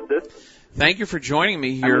morning, Matis. Thank you for joining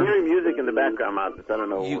me here. I'm hearing music in the background, Matis. I don't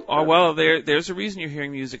know. Well, there's a reason you're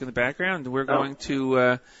hearing music in the background. We're going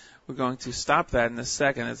to stop that in a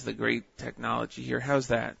second. It's the great technology here. How's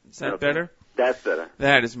that? Is that better? That's better.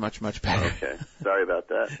 That is much, much better. Okay. Sorry about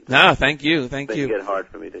that. No, thank you. Thank you. It get hard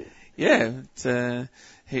for me to. Yeah, it's,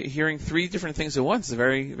 hearing three different things at once is a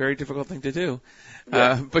very, very difficult thing to do.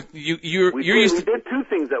 Yeah. But you're used to. We did two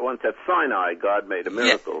things at once at Sinai. God made a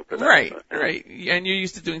miracle. Yeah, right. And you're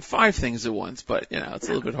used to doing 5 things at once, but it's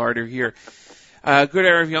a little bit harder here. Good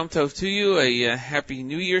Erev Yom Tov to you. A happy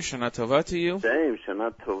New Year, Shana Tova to you. Same,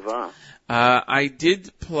 Shana Tova. I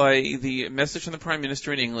did play the message from the Prime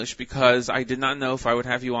Minister in English because I did not know if I would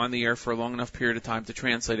have you on the air for a long enough period of time to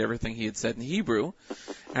translate everything he had said in Hebrew.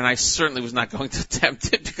 And I certainly was not going to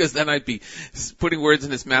attempt it because then I'd be putting words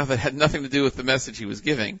in his mouth that had nothing to do with the message he was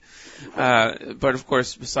giving. But of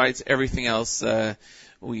course, besides everything else,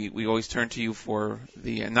 we always turn to you for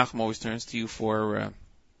Nachum always turns to you for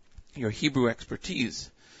your Hebrew expertise.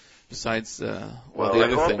 Besides all the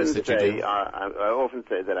other things that you do. I often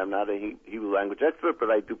say that I'm not a Hebrew language expert, but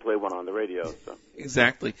I do play one on the radio. So.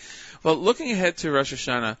 Exactly. Well, looking ahead to Rosh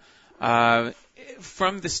Hashanah,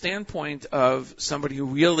 from the standpoint of somebody who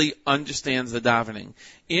really understands the davening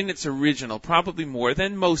in its original, probably more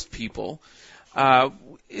than most people,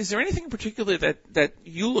 Is there anything in particular that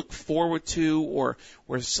you look forward to, or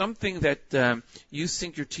something that you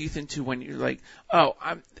sink your teeth into when you're like, oh,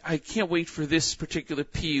 I can't wait for this particular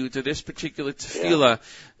piyut or this particular tefillah,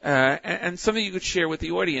 and something you could share with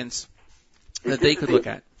the audience that they could look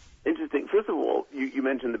at? Interesting. First of all, you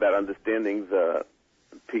mentioned about understanding the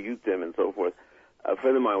piyutim and so forth. A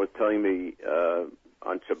friend of mine was telling me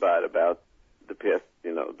on Shabbat about the past,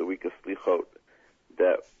 the week of Slichot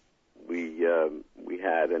that we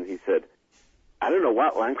had, and he said, I don't know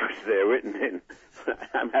what language they're written in.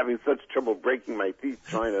 I'm having such trouble breaking my teeth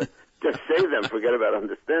trying to just say them, forget about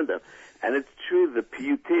understand them. And it's true, the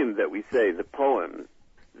piyutim that we say, the poems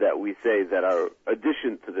that we say that are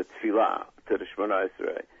addition to the tefillah, to the Shemona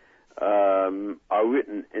Esrei, are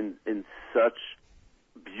written in such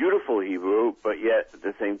beautiful Hebrew, but yet at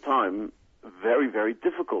the same time, very, very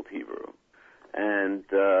difficult Hebrew. And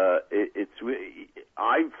it's really,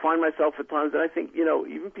 I find myself at times, and I think,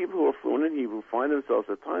 even people who are fluent in Hebrew find themselves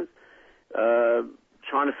at times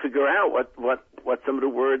trying to figure out what some of the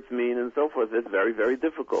words mean and so forth. It's very, very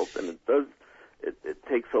difficult, and it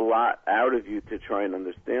takes a lot out of you to try and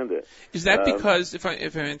understand it. Is that because, if I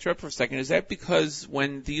interrupt for a second, is that because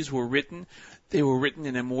when these were written, they were written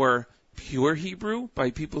in a more pure Hebrew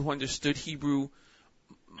by people who understood Hebrew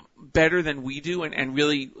better than we do and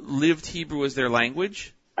really lived Hebrew as their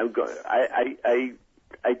language? I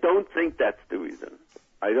don't think that's the reason.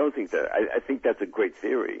 I don't think that. I think that's a great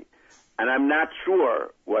theory, and I'm not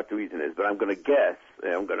sure what the reason is. But I'm going to guess.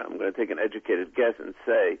 I'm going to take an educated guess and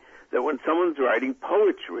say that when someone's writing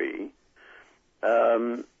poetry,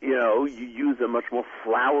 you use a much more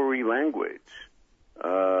flowery language.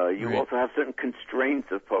 You also have certain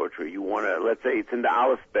constraints of poetry. You want to, let's say, it's in the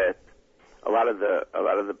Aleph Bet. A lot of the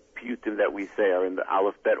piyutim that we say are in the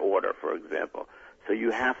Aleph Bet order, for example. So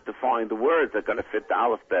you have to find the words that are going to fit the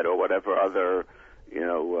Aleph Bet or whatever other,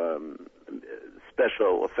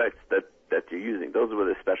 special effects that you're using. Those were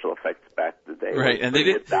the special effects back in the day. Right, and they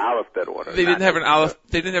didn't. The Aleph Bet order. They didn't have an Aleph.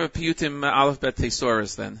 They didn't have a piyutim Aleph Bet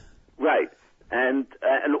thesaurus then. Right, and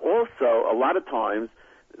also a lot of times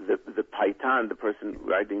the paitan, the person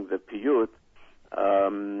writing the piyut,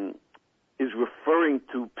 is referring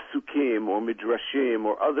to psukim or midrashim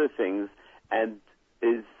or other things, and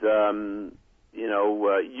is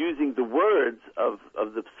using the words of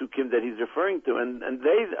the psukim that he's referring to, and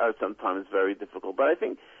they are sometimes very difficult. But I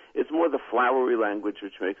think it's more the flowery language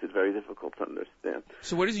which makes it very difficult to understand.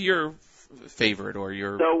 So what is your favorite or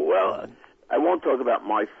your... So, well, I won't talk about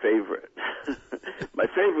my favorite. My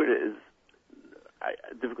favorite is,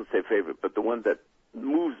 difficult to say favorite, but the one that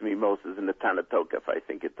moves me most is in the Tana Tokef. I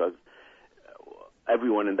think it does.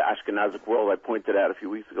 Everyone in the Ashkenazic world, I pointed out a few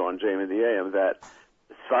weeks ago on JM in the AM that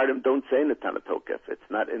Sephardim don't say Netana Tokef. It's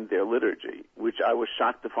not in their liturgy, which I was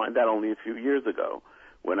shocked to find out only a few years ago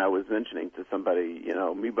when I was mentioning to somebody,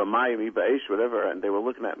 mi b'mayim, mi b'esh, whatever, and they were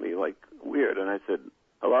looking at me like weird, and I said,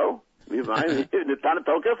 hello? Mi b'mayim, Netana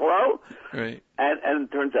Tokef, hello? Right. And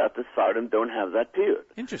it turns out the Sephardim don't have that piyut.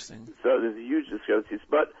 Interesting. So there's a huge discrepancies.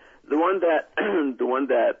 But the one that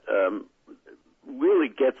really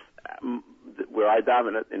gets where I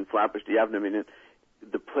daven in Flatbush, the Yavne, I mean,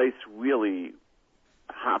 the place really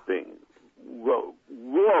hopping,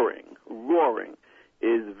 roaring,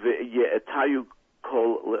 is Ye'etayu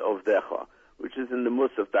Kol Le'ovdecha, which is in the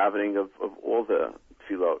Musaf davening of all the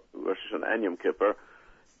Tefillot, Rosh Hashanah and Yom Kippur,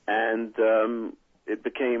 and it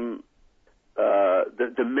became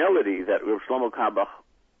the melody that Rav Shlomo Kabach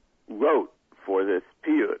wrote for this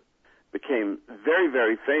piyut became very,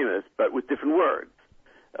 very famous, but with different words.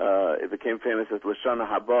 It became famous as Lashana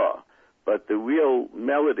Haba, but the real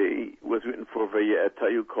melody was written for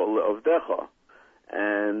V'ye'etayu Kol Le'ovdecha,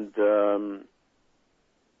 and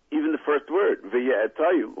even the first word,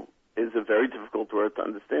 V'ye'etayu, is a very difficult word to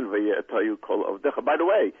understand, V'ye'etayu Kol Le'ovdecha. By the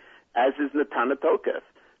way, as is Netana Tokef.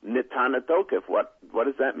 Netana Tokef, what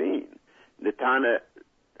does that mean? Netana,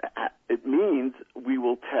 it means we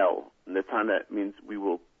will tell. Netana means we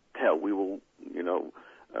will tell, we will,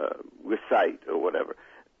 recite or whatever.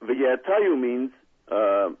 V'ye'etayu means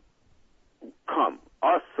come.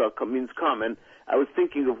 Asa means come. And I was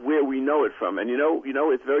thinking of where we know it from. And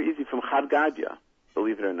it's very easy from Chad Gadya,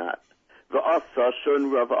 believe it or not. V'asa shon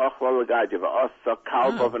v'achla l'gadya. V'asa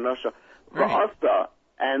kalba v'nosha. V'asa,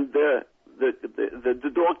 and the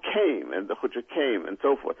door came, and the chutzah came, and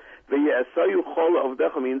so forth. V'ye'esayu chol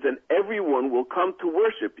avdecha means, and everyone will come to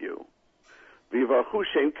worship you. V'yivarchu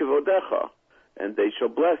shem kivodecha, and they shall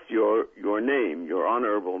bless your name, your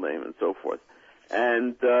honorable name, and so forth.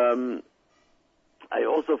 And I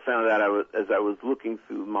also found out as I was looking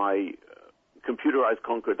through my computerized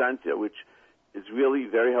concordantia, which is really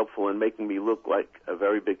very helpful in making me look like a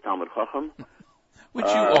very big Talmud Chacham. Which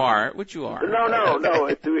you are. No.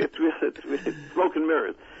 It's smoke and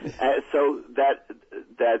mirrors. So that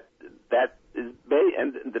is based,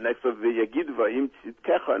 and the next one, V'yagid v'im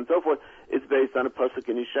tzidkecha, and so forth, is based on a pasuk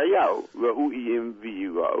in Yeshayahu. Ra'u'iyim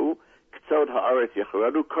v'yira'u, k'tzod ha'aretz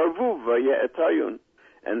yecharadu, karvu v'ye'etayun.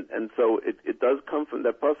 And so it does come from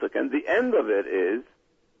that pasuk. And the end of it is,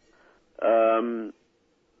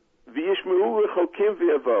 v'yishme'u v'chokim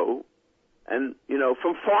v'yavo, and,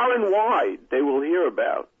 from far and wide, they will hear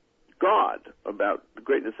about God, about the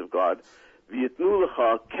greatness of God. V'yitnu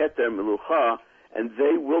lecha keter melucha, and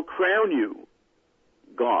they will crown you,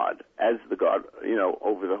 God, as the God,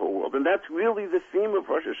 over the whole world. And that's really the theme of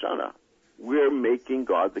Rosh Hashanah. We're making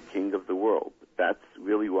God the king of the world. That's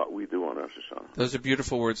really what we do on Rosh Hashanah. Those are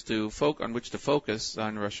beautiful words on which to focus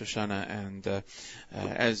on Rosh Hashanah. And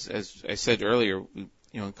as I said earlier, we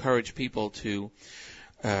encourage people to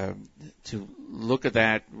look at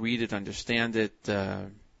that, read it, understand it,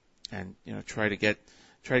 and try to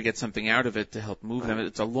get something out of it to help move them.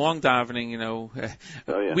 It's a long davening, Oh,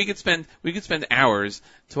 yeah. We could spend hours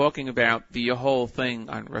talking about the whole thing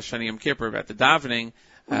on Rosh Hashanah Yom Kippur about the davening.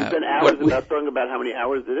 We spend hours about talking about how many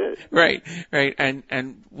hours it is. Right,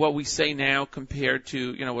 and what we say now compared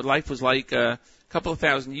to what life was like a couple of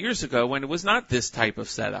thousand years ago when it was not this type of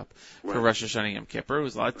setup for Rosh Hashanah Yom Kippur. It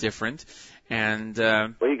was a lot different. And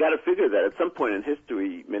well, you got to figure that at some point in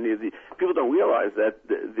history, many of the people don't realize that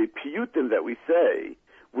the piyutim that we say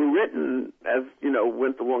were written as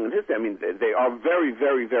went along in history. I mean, they are very,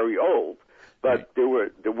 very, very old, but there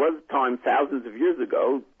was time thousands of years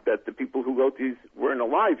ago that the people who wrote these weren't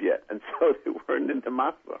alive yet, and so they weren't into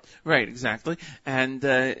matzah. Right, exactly. And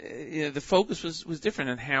the focus was different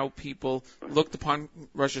in how people looked upon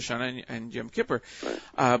Rosh Hashanah and Yom Kippur.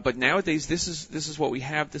 Right. But nowadays, this is what we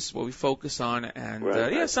have. This is what we focus on.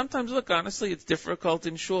 And sometimes, look, honestly, it's difficult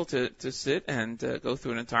in shul to sit and go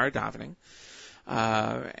through an entire davening.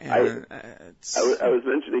 I was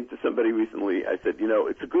mentioning to somebody recently, I said,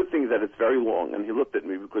 it's a good thing that it's very long, and he looked at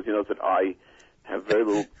me because he knows that I have very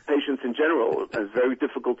little patience in general, and it's very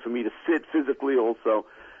difficult for me to sit physically also.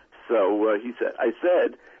 So I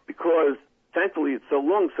said, because thankfully it's so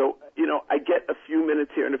long, so, I get a few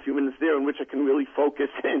minutes here and a few minutes there in which I can really focus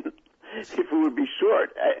in. If it would be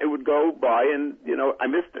short, it would go by and, I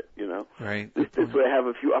missed it, Right. This way I have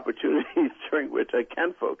a few opportunities during which I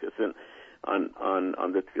can focus in. On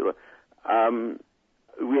the tefillah.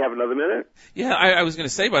 We have another minute? Yeah, I was going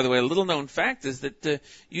to say, by the way, a little known fact is that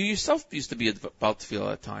you yourself used to be a Baal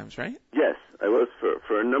Tefillah at times, right? Yes, I was for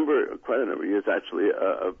quite a number of years actually,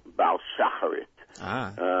 a Baal Shacharit.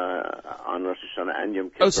 On Rosh Hashanah and Yom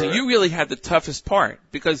Kippur. Oh, so you really had the toughest part,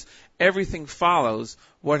 because everything follows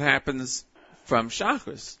what happens from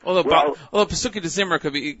Shacharis. Although Pesukei D'Zimra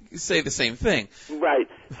could say the same thing. Right.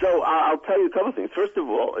 So I'll tell you a couple of things. First of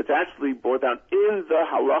all, it's actually brought down in the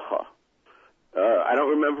halacha. I don't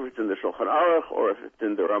remember if it's in the Shulchan Aruch or if it's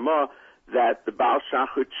in the Ramah, that the Baal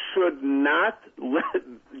Shacharit should not let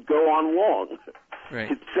go on long.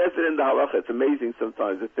 Right. It says it in the halacha. It's amazing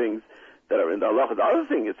sometimes the things that are in the halacha. The other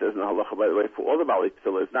thing it says in the halacha, by the way, for all the Baal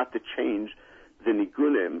Tefillah, is not to change the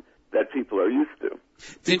nigunim that people are used to.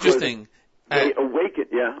 It's interesting. They awaken.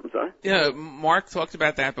 Yeah, I'm sorry. Yeah, Mark talked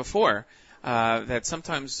about that before. That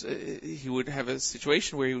sometimes he would have a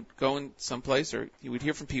situation where he would go in someplace, or he would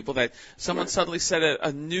hear from people that someone suddenly said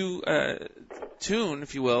a new tune,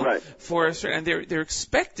 if you will, for a certain, and they're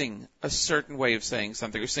expecting a certain way of saying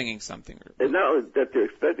something or singing something. And not only that they're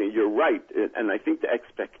expecting, you're right, and I think the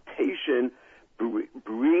expectation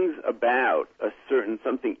brings about a certain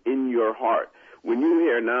something in your heart. When you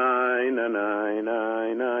hear nine, nine, nine,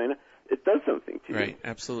 nine, nine, it does something to you. Right,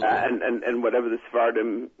 absolutely. And whatever the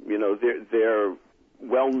Sephardim, their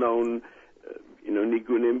well-known,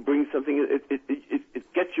 nigunim brings something.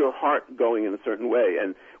 It gets your heart going in a certain way.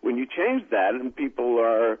 And when you change that, and people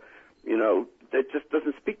are, that just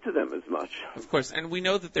doesn't speak to them as much. Of course, and we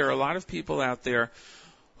know that there are a lot of people out there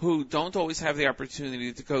who don't always have the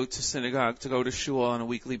opportunity to go to synagogue, to go to shul on a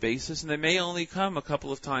weekly basis, and they may only come a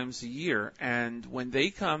couple of times a year. And when they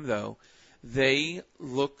come, though, they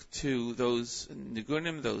look to those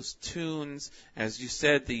nigunim, those tunes, as you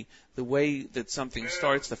said, the way that something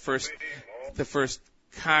starts, the first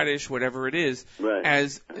Kaddish, whatever it is,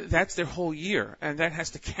 as that's their whole year, and that has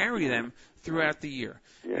to carry them throughout the year.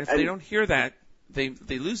 Yeah. And if they don't hear that, they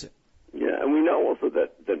lose it. Yeah, and we know also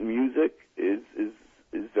that music is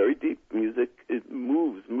very deep. Music, it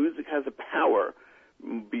moves. Music has a power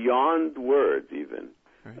beyond words, even.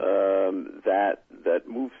 That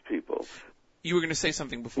moves people. You were going to say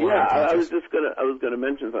something before. Yeah, I was going to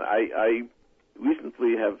mention that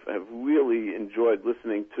recently have really enjoyed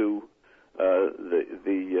listening to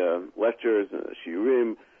the lectures and the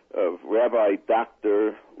shiurim of Rabbi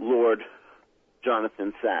Dr. Lord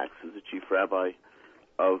Jonathan Sachs, who's the chief rabbi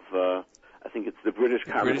of I think it's the British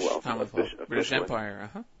Commonwealth, British Empire.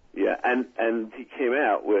 Yeah, and he came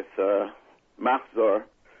out with Machzor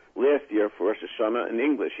last year for Rosh Hashanah in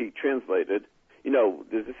English. He translated. You know,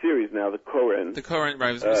 there's a series now, the Koren. The Koren, right?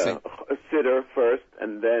 I was going to say. A Siddur first,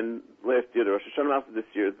 and then last year the Rosh Hashanah Machzor. This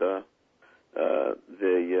year the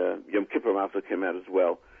Yom Kippur Machzor came out as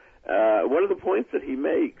well. One of the points that he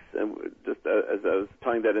makes, and just as I was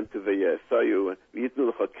tying that into the Sayu,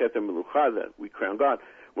 that we crown God,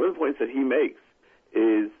 one of the points that he makes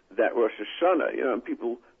is that Rosh Hashanah, you know, and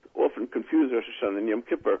people often confuse Rosh Hashanah and Yom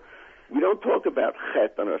Kippur. We don't talk about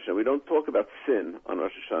Chet on Rosh Hashanah. We don't talk about sin on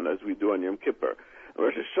Rosh Hashanah as we do on Yom Kippur.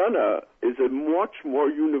 Rosh Hashanah is a much more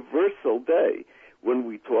universal day when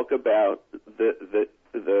we talk about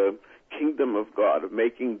the kingdom of God, of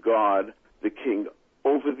making God the king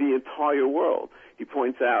over the entire world. He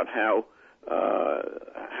points out how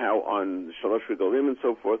on Shalosh Regalim and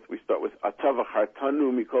so forth, we start with Atava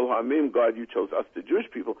Hartanu Mikol Ha'amim, God, you chose us, the Jewish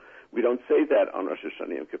people. We don't say that on Rosh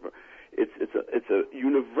Hashanah Yom Kippur. It's a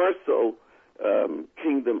universal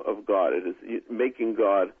kingdom of God. It is making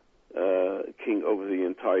God king over the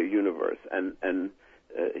entire universe. And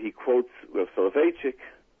he quotes Rav Soloveitchik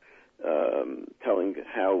telling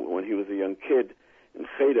how when he was a young kid in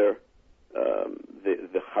Cheder,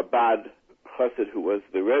 the Chabad Chassid who was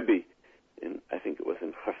the Rebbe I think it was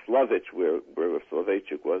in Chaslovich where Rav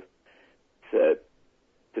Soloveitchik was, said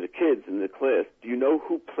to the kids in the class, do you know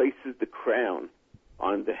who places the crown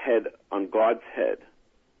on the head, on God's head,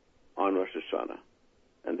 on Rosh Hashanah?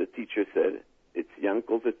 And the teacher said, it's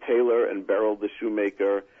Yankel the tailor and Beryl the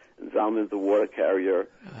shoemaker and Zalman the water carrier.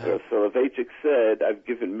 Rav Soloveitchik said, I've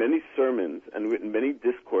given many sermons and written many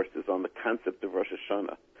discourses on the concept of Rosh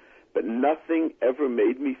Hashanah, but nothing ever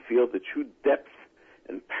made me feel the true depth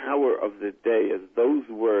and power of the day as those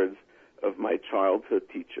words of my childhood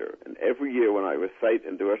teacher. And every year when I recite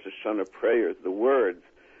in the Rosh Hashanah prayers the words,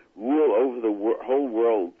 rule over the whole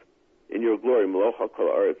world in your glory, Melocha kol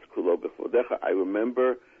haaretz kulo b'chvodecha, I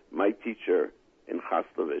remember my teacher in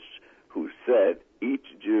Chaslovich who said each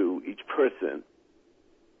Jew, each person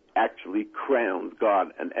actually crowns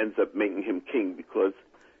God and ends up making him king because,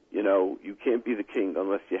 you know, you can't be the king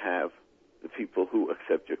unless you have the people who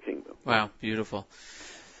accept your kingdom. Wow, beautiful.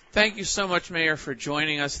 Thank you so much, Mayor, for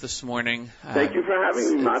joining us this morning. Thank you for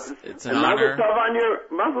having me, Mazel. It's an honor.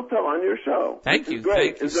 Mazel tov on your show. Thank you.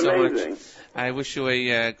 Great. Thank you so much. I wish you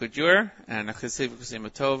a good year and a chesiv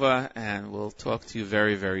tova, and we'll talk to you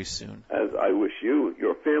very, very soon. As I wish you,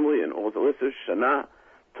 your family, and all the listeners, Shana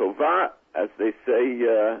Tova, as they say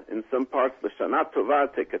in some parts, Shana Tova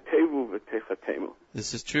tekatevu v'techatemu.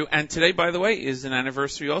 This is true. And today, by the way, is an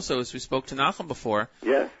anniversary also, as we spoke to Nachum before.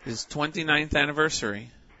 Yes. His 29th anniversary.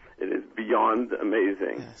 It is beyond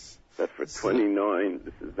amazing. Yes. That for 29,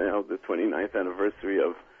 this is now the 29th anniversary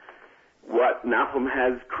of what Nachum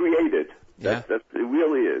has created. It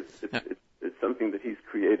really is. It's something that he's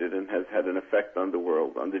created and has had an effect on the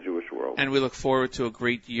world, on the Jewish world. And we look forward to a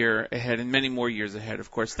great year ahead and many more years ahead, of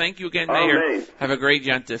course. Thank you again, Mayor. Amen. Have a great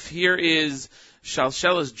Yontif. Here is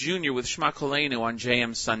Shalshelas Jr. with Shema Kolenu on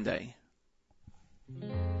JM Sunday.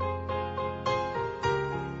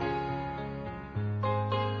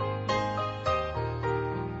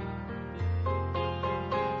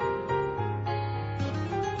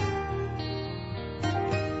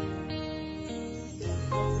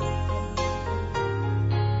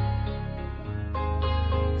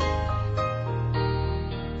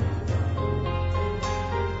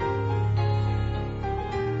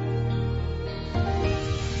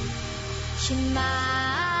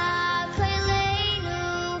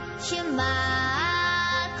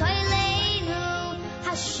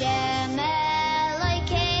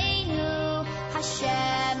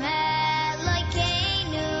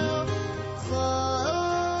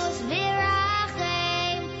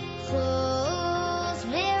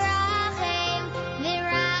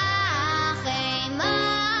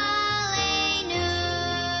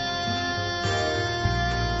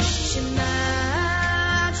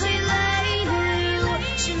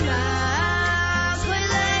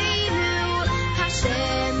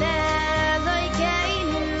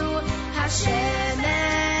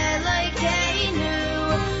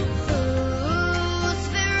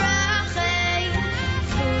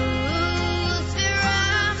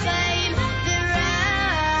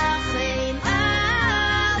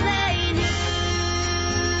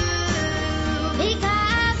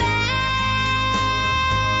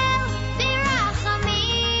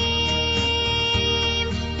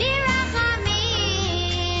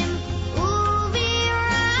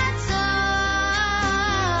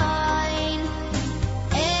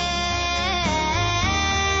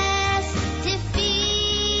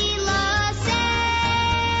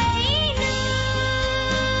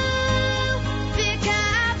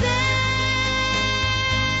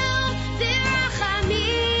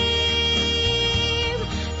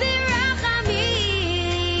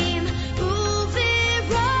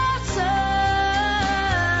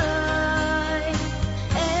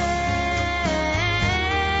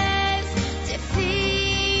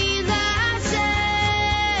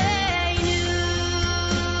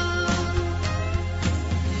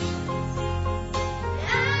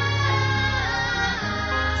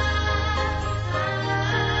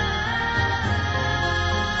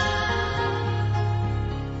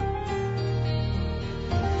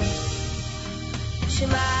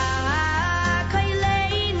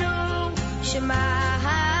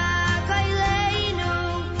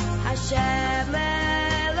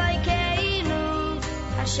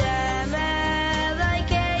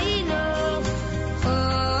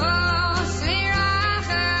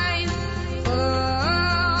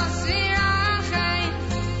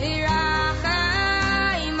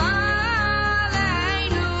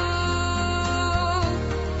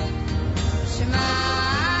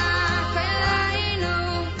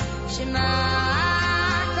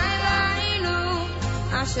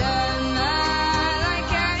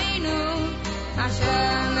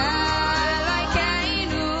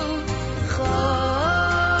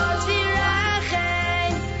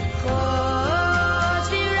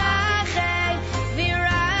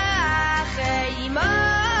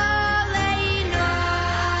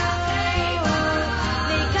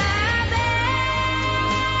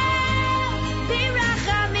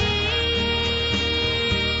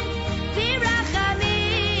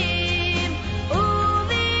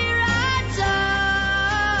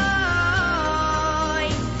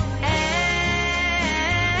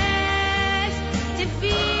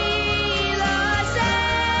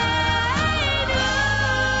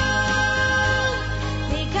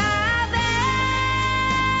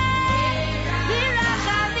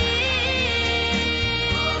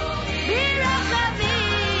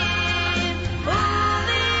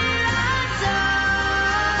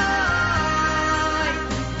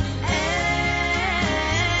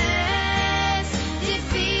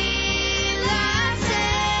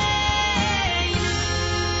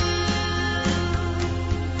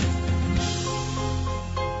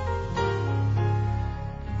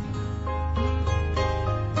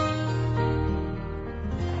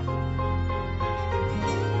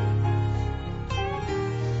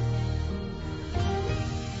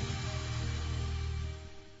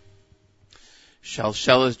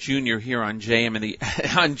 Shalshelas Jr. here on JM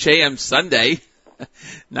on JM Sunday.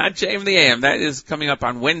 Not JM the AM. That is coming up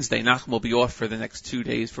on Wednesday. Nachum will be off for the next 2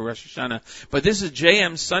 days for Rosh Hashanah. But this is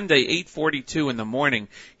JM Sunday, 8:42 in the morning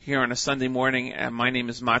here on a Sunday morning. And my name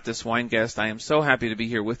is Matis Weingast. I am so happy to be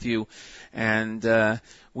here with you. And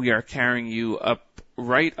we are carrying you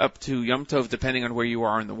right up to Yom Tov, depending on where you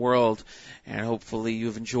are in the world. And hopefully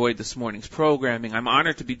you've enjoyed this morning's programming. I'm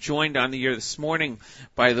honored to be joined on the air this morning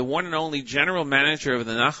by the one and only General Manager of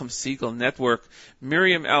the Nachum Segal Network,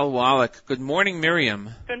 Miriam L. Wallach. Good morning, Miriam.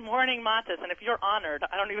 Good morning, Matis. And if you're honored,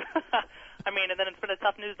 I don't even, and then it's been a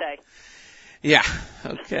tough news day. Yeah,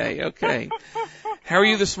 okay. How are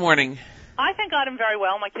you this morning? I thank God I'm very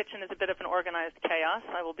well. My kitchen is a bit of an organized chaos,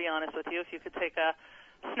 I will be honest with you. If you could take a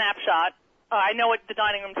snapshot. I know what the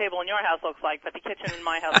dining room table in your house looks like, but the kitchen in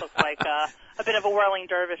my house looks like a bit of a whirling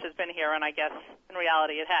dervish has been here, and I guess in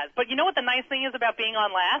reality it has. But you know what the nice thing is about being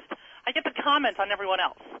on last? I get to comment on everyone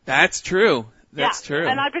else. That's true. That's true.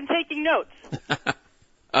 And I've been taking notes.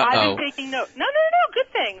 I've been taking notes. No,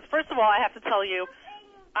 good things. First of all, I have to tell you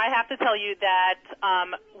that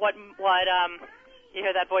what you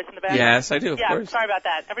hear that voice in the background? Yes, I do, of course. Sorry about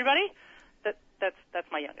that. Everybody?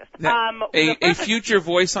 That's my youngest. A future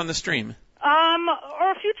voice on the stream. Or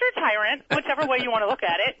a future tyrant, whichever way you want to look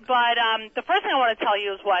at it. But the first thing I want to tell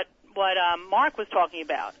you is what Mark was talking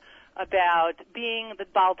about being the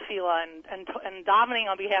Baal Tefillah and davening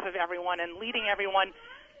on behalf of everyone and leading everyone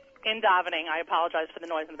in davening. I apologize for the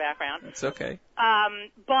noise in the background. It's okay.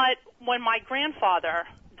 But when my grandfather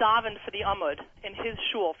davened for the Amud in his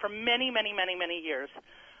shul for many, many, many, many years,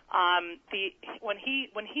 when he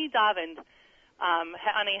davened,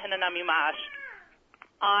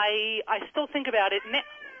 I still think about it now.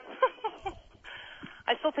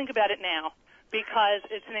 I still think about it now because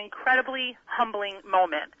it's an incredibly humbling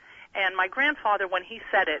moment. And my grandfather, when he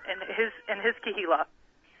said it in his kehillah,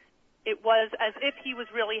 it was as if he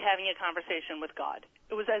was really having a conversation with God.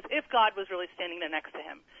 It was as if God was really standing there next to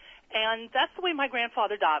him. And that's the way my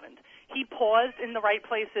grandfather davened. He paused in the right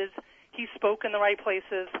places. He spoke in the right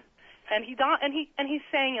places. And he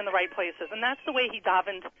sang in the right places, and that's the way he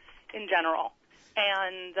davened in general.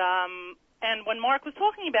 And when Mark was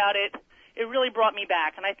talking about it, it really brought me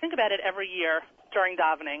back. And I think about it every year during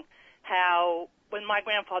davening, how when my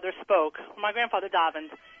grandfather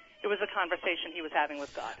davened, it was a conversation he was having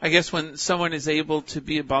with God. I guess when someone is able to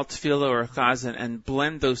be a Baal Tefillah or a Chazan and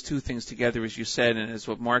blend those two things together, as you said, and as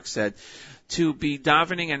what Mark said, to be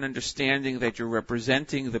davening and understanding that you're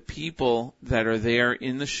representing the people that are there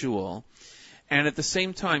in the shul, and at the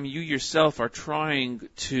same time you yourself are trying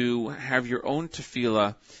to have your own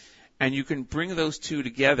tefillah, and you can bring those two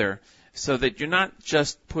together, so that you're not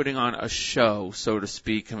just putting on a show, so to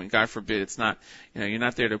speak. I mean, God forbid, it's not, you're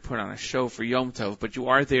not there to put on a show for Yom Tov, but you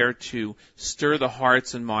are there to stir the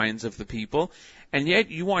hearts and minds of the people, and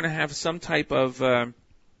yet you want to have some type of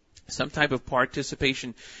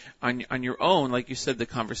participation on your own, like you said, the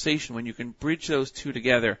conversation. When you can bridge those two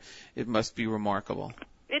together, it must be remarkable.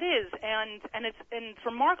 It is, and it's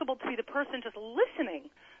remarkable to see the person just listening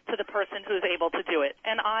to the person who is able to do it.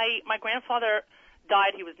 And my grandfather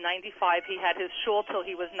died. He was 95. He had his shul till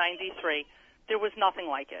he was 93. There was nothing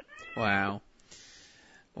like it.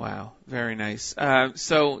 Wow, very nice.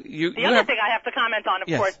 So the other thing I have to comment on, of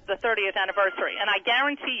yes. course, the 30th anniversary. And I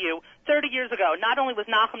guarantee you, 30 years ago, not only was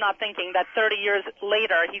Nachum not thinking that 30 years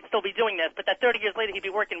later he'd still be doing this, but that 30 years later he'd be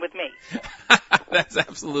working with me. That's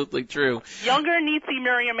absolutely true. Younger Nitzi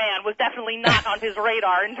Miriam Mann was definitely not on his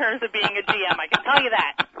radar in terms of being a GM. I can tell you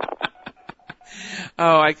that.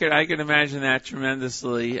 Oh, I could imagine that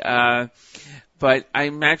tremendously. But I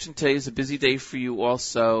imagine today is a busy day for you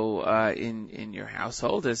also in your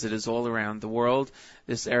household, as it is all around the world,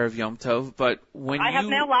 this Erev Yom Tov. But I have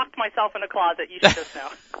now locked myself in a closet, you should just know.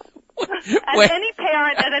 As any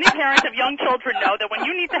parent of young children know, that when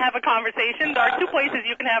you need to have a conversation, there are two places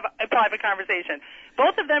you can have a private conversation.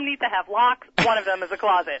 Both of them need to have locks. One of them is a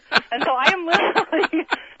closet. And so I am literally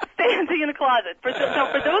standing in a closet. So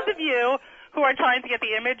for those of you who are trying to get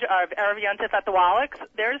the image of Erev Yontif at the Wallachs,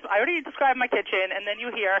 I already described my kitchen, and then you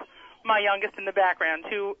hear my youngest in the background,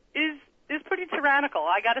 who is pretty tyrannical.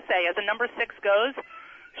 I got to say, as a number 6 goes,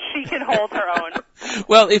 she can hold her own.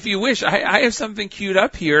 Well, if you wish, I have something queued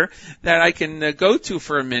up here that I can go to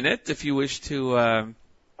for a minute, if you wish to.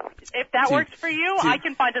 If that works for you, I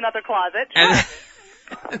can find another closet. Sure.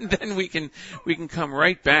 And then we can come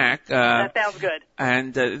right back. That sounds good.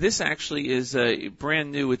 And this actually is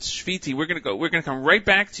brand new. It's Shviti. We're gonna come right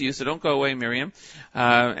back to you. So don't go away, Miriam.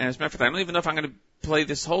 And as a matter of fact, I don't even know if I'm gonna play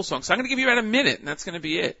this whole song. So I'm gonna give you about a minute, and that's gonna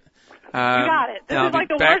be it. You got it. This is like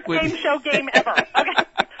the worst game show game ever. Okay.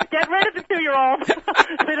 Get rid of the 2-year-old.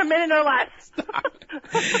 It's been a minute or less.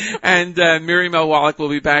 And Miriam L. Wallach will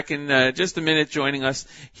be back in just a minute joining us.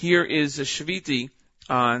 Here is Shviti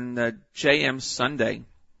on JM Sunday.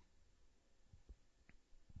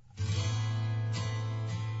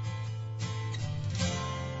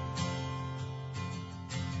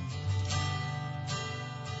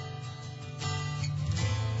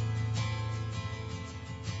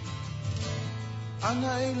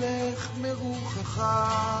 אנא אלך מרוחך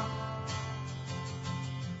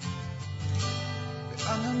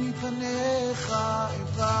ואנא מפניך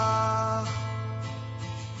אברח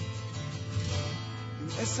אם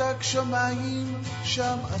עסק שמיים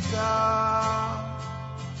שם אתה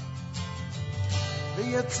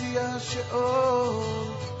ויציע שאול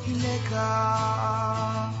הנה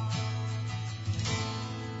כך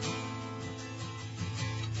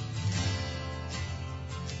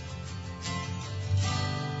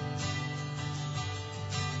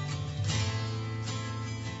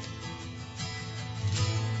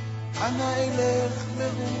אנא אלך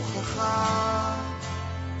מרוחך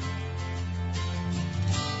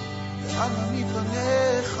ואנא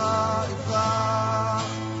מפניך אברח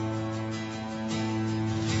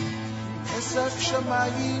עסק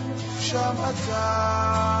שמיים שם אתה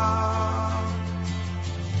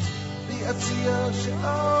ויציע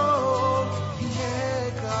שאול הנה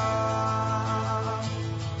כך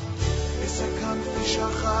אסכן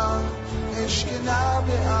בשחר אשכנה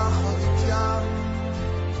באחרית ים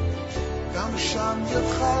גם שם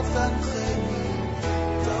ידך תנחני,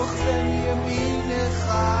 תאכלן ימינך,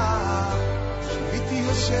 שיביתי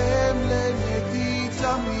השם לנגדי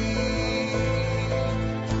תמיד.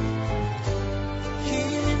 כי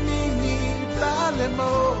מימיני בא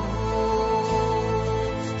למות,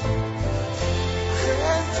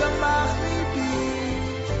 חן צמח ליבי,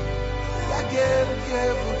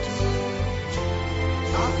 יגרגב אותי,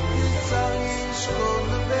 אף פצע ישכון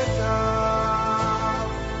לביתה.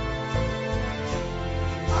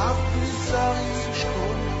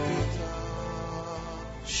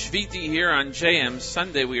 Shviti here on JM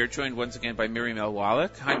Sunday. We are joined once again by Miriam L.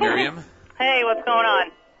 Wallach. Hi, Miriam. Hey, what's going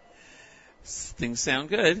on? Things sound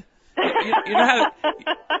good. You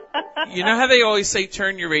know how they always say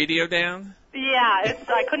turn your radio down? Yeah,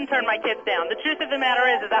 I couldn't turn my kids down. The truth of the matter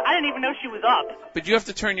is that I didn't even know she was up. But you have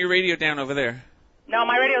to turn your radio down over there. No,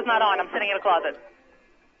 my radio's not on. I'm sitting in a closet.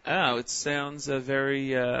 Oh, it sounds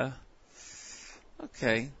very,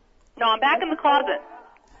 okay. No, I'm back in the closet.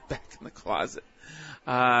 Back in the closet.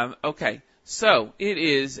 Okay. So, it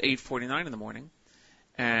is 8:49 in the morning,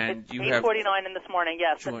 And It's you have 8:49 in this morning,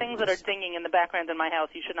 yes. The joined things that are us. dinging in the background in my house,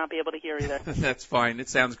 you should not be able to hear either. That's fine. It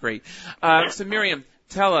sounds great. So Miriam,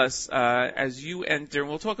 tell us, as you enter, and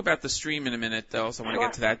we'll talk about the stream in a minute. I also want to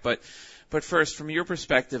get to that, but first, from your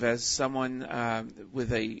perspective as someone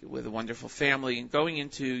with a wonderful family and going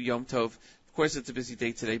into Yom Tov, of course it's a busy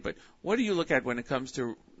day today, but what do you look at when it comes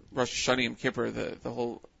to Rosh Hashanah Yom Kippur, the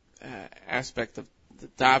whole aspect of the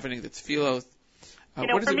davening, the tefillah?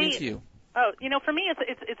 What does it mean to you? Oh, for me,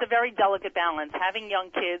 it's a very delicate balance. Having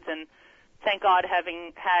young kids, and thank God,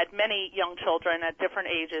 having had many young children at different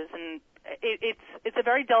ages, and it's a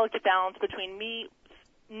very delicate balance between me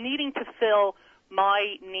needing to fill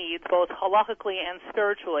my needs, both halachically and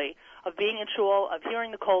spiritually, of being in shul, of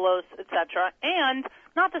hearing the kolos, etc., and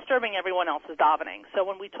not disturbing everyone else's davening. So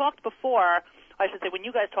when we talked before, I should say when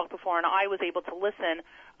you guys talked before, and I was able to listen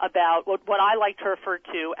about what I like to refer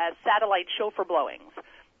to as satellite shofar blowings.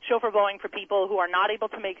 Shofar blowing for people who are not able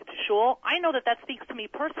to make it to shul. I know that speaks to me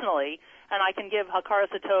personally, and I can give Hakaras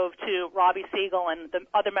Hatov to Robbie Siegel and the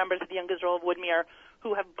other members of the Young Israel of Woodmere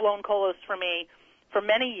who have blown kolos for me for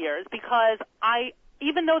many years, because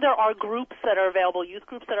even though there are groups that are available, youth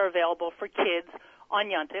groups that are available for kids on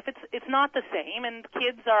Yontif, it's not the same, and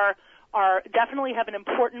kids are definitely have an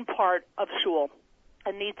important part of shul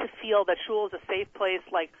and need to feel that shul is a safe place,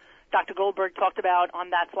 like Dr. Goldberg talked about on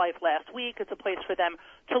That's Life last week. It's a place for them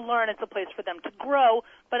to learn. It's a place for them to grow.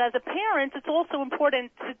 But as a parent, it's also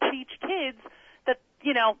important to teach kids that,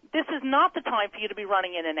 this is not the time for you to be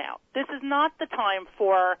running in and out. This is not the time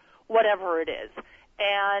for whatever it is.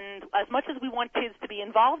 And as much as we want kids to be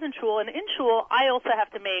involved in shul, and in shul, I also have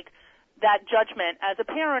to make that judgment as a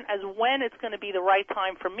parent as when it's going to be the right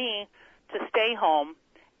time for me to stay home.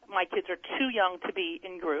 My kids are too young to be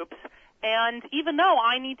in groups. And even though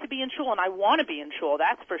I need to be in shul, and I want to be in shul,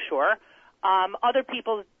 that's for sure, other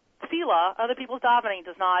people's tefillah, other people's davening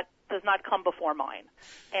does not come before mine.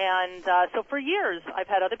 And so for years, I've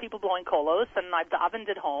had other people blowing kolos, and I've davened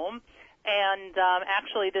at home. And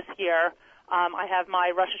actually this year, I have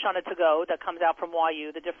my Rosh Hashanah to go that comes out from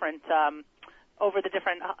YU, the different over the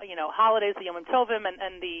different holidays, the Yom Tovim,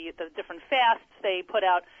 and the different fasts. They put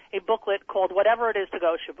out a booklet called Whatever It Is to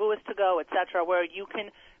Go, Shavuos to Go, etc., where you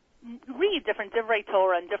can read different divrei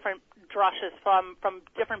Torah and different drushes from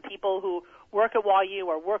different people who work at YU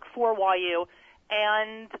or work for YU.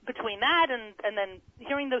 And between that and then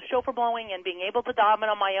hearing the shofar blowing and being able to daven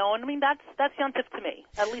on my own, I mean, that's yontif to me,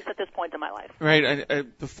 at least at this point in my life. Right.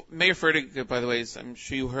 Mayor Fertig, by the way, I'm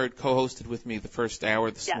sure you heard, co-hosted with me the first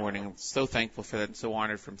hour this morning. I'm so thankful for that and so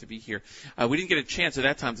honored for him to be here. We didn't get a chance at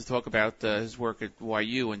that time to talk about his work at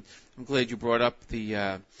YU, and I'm glad you brought up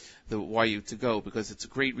the YU to go, because it's a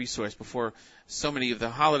great resource. Before so many of the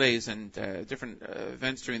holidays and different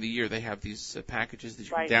events during the year, they have these packages that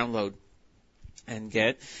you can download and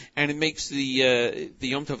get, and it makes the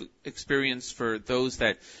Yom Tov experience for those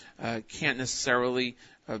that can't necessarily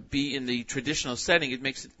be in the traditional setting. It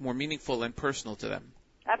makes it more meaningful and personal to them.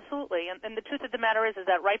 Absolutely, and the truth of the matter is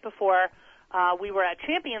that right before we were at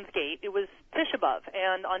Champions Gate, it was Tisha B'Av,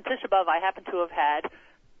 and on Tisha B'Av I happen to have had,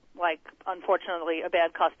 unfortunately, a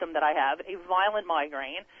bad custom that I have, a violent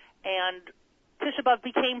migraine, and Tisha B'Av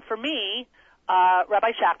became for me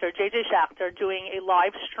Rabbi Schachter, J.J. Schachter, doing a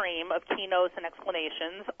live stream of keynotes and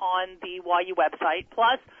explanations on the YU website,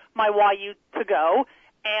 plus my YU to go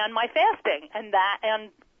and my fasting, and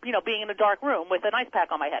being in a dark room with an ice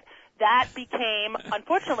pack on my head. That became,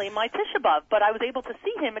 unfortunately, my Tisha B'Av, but I was able to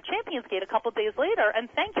see him at Champions Gate a couple of days later and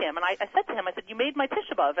thank him. And I said to him, I said, you made my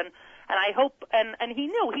Tisha B'Av, and I hope, and he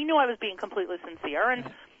knew I was being completely sincere,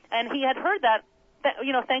 and he had heard that,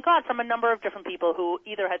 thank God, from a number of different people who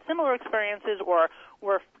either had similar experiences or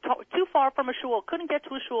were too far from a shul, couldn't get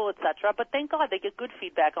to a shul, etc. But thank God they get good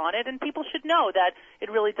feedback on it, and people should know that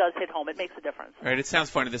it really does hit home. It makes a difference. Right. It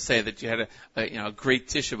sounds funny to say that you had a great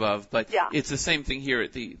Tisha B'Av, but it's the same thing here.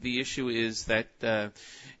 The issue is that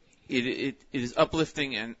it is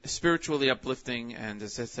uplifting and spiritually uplifting, and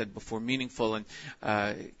as I said before, meaningful, and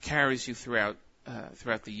carries you throughout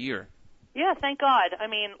the year. Yeah, thank God. I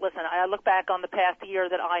mean, listen, I look back on the past year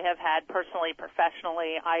that I have had personally,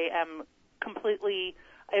 professionally. I am completely,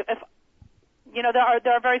 there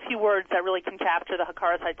are very few words that really can capture the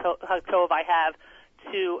Hakaras Hatov I have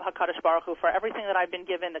to HaKadosh Baruch Hu for everything that I've been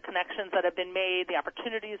given, the connections that have been made, the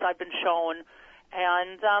opportunities I've been shown,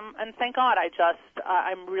 and thank God.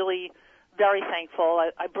 I'm really very thankful.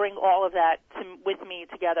 I bring all of that with me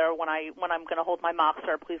together when I'm going to hold my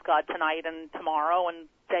Machzor, please God, tonight and tomorrow and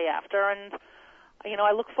day after, and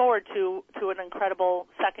I look forward to an incredible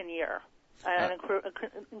second year. an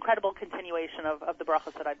incredible continuation of the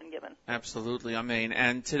brachas that I've been given. Absolutely, amen.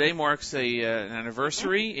 And today marks an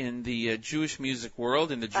anniversary in the Jewish music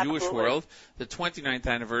world, in the Jewish world, the 29th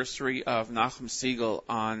anniversary of Nachum Segal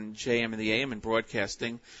on JM and the AM and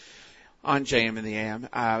broadcasting on JM and the AM.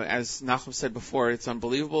 As Nachum said before, it's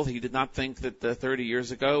unbelievable. He did not think that 30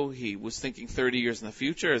 years ago he was thinking 30 years in the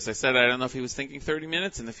future. As I said, I don't know if he was thinking 30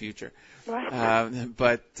 minutes in the future. Right.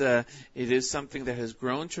 But it is something that has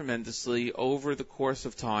grown tremendously over the course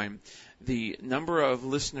of time. The number of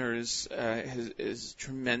listeners is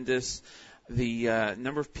tremendous. The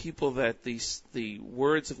number of people that the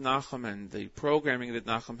words of Nachum and the programming that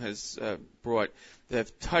Nachum has brought that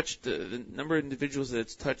have touched, the number of individuals that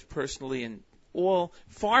it's touched personally in all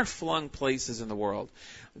far-flung places in the world.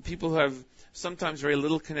 People who have sometimes very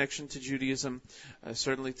little connection to Judaism,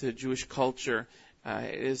 certainly to Jewish culture.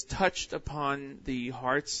 It has touched upon the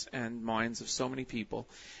hearts and minds of so many people.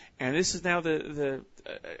 And this is now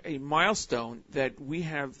a milestone that we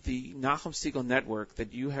have the Nachum Segal Network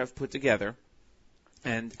that you have put together.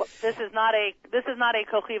 And this is not a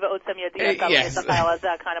Kochiva Otzem Yadiyah yes.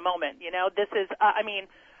 that kind of moment. You know, this is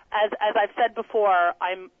as I've said before,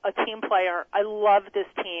 I'm a team player. I love this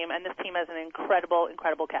team, and this team has an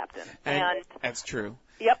incredible captain. And that's true.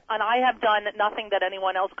 Yep, and I have done nothing that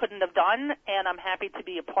anyone else couldn't have done, and I'm happy to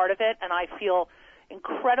be a part of it, and I feel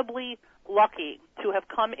incredibly lucky to have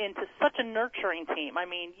come into such a nurturing team. I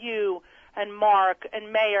mean, you and Mark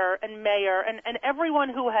and Mayor and everyone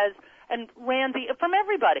who has, and Randy, from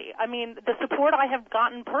everybody. I mean, the support I have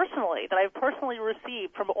gotten personally, that I've personally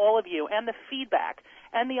received from all of you, and the feedback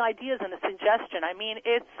and the ideas and the suggestion. I mean,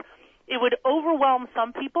 it would overwhelm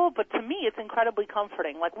some people, but to me it's incredibly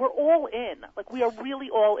comforting. Like, we're all in. Like, we are really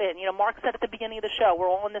all in. You know, Mark said at the beginning of the show, we're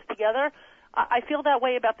all in this together. I feel that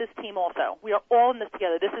way about this team also. We are all in this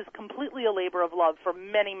together. This is completely a labor of love for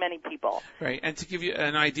many, many people. Right, and to give you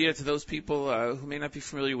an idea to those people who may not be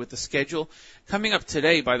familiar with the schedule, coming up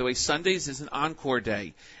today, by the way, Sundays is an encore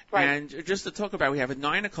day. Right. And just to talk about, we have at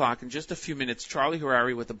 9 o'clock in just a few minutes, Charlie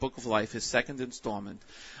Harari with the Book of Life, his second installment.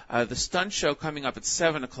 The Stunt Show coming up at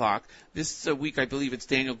 7 o'clock. This week, I believe it's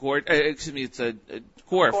Daniel Gorf,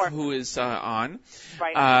 who is on.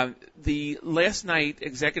 Right. The last night,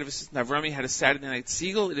 Executive Assistant Avrami had a Saturday Night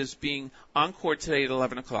Segal. It is being encore today at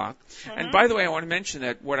 11 o'clock. Mm-hmm. And by the way, I want to mention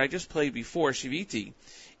that what I just played before, Shiviti,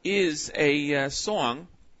 is a song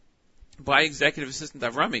by Executive Assistant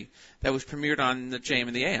Avrami that was premiered on the JM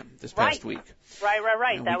and the AM this past week. Right.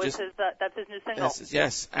 And That's his new single.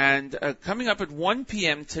 Yes. And coming up at 1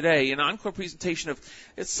 p.m. today, an encore presentation of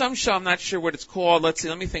it's some show. I'm not sure what it's called. Let's see.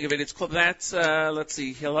 Let me think of it. It's called let's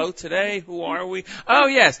see. Hello today. Who are we? Oh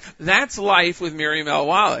yes, That's Life with Miriam L.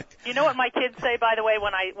 Wallach. You know what my kids say, by the way,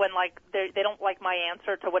 when they don't like my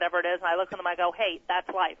answer to whatever it is, and I look at them, I go, "Hey, that's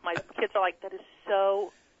life." My kids are like, "That is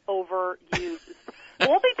so overused."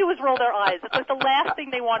 All they do is roll their eyes. It's like the last thing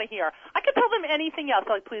they want to hear. I could tell them anything else.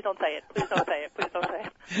 Like, please don't say it. Please don't say it. Please don't say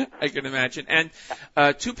it. I can imagine. And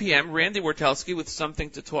 2 p.m., Randy Wartelski with something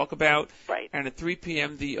to talk about. Right. And at 3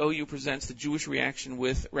 p.m., the OU presents the Jewish Reaction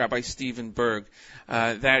with Rabbi Stephen Berg.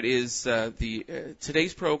 That is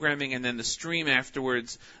today's programming, and then the stream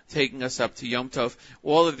afterwards taking us up to Yom Tov.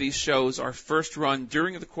 All of these shows are first run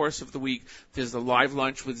during the course of the week. There's the live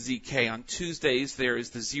lunch with ZK on Tuesdays. There is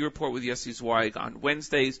the Z Report with Yossi Zweig on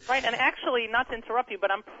Wednesdays. Right, and actually, not to interrupt you,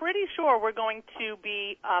 but I'm pretty sure we're going to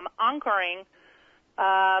be encoring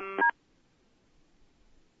after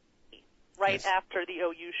the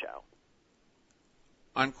OU show.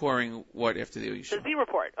 Encoring what after the OU show? The Z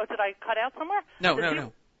Report. Oh, did I cut out somewhere?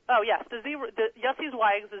 No. Oh, yes, the Yossi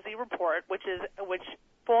Zweig's the Z Report, which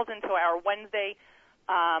falls into our Wednesday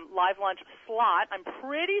live lunch slot. I'm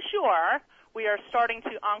pretty sure we are starting to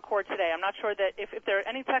encore today. I'm not sure that if there are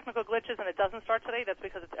any technical glitches and it doesn't start today, that's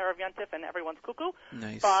because it's Erev Yontif and everyone's cuckoo.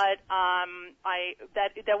 Nice. But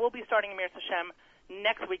that will be starting Mir Hashem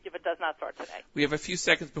next week if it does not start today. We have a few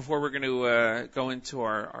seconds before we're going to go into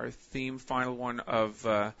our theme, final one of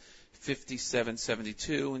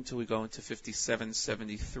 5772 until we go into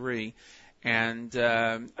 5773. And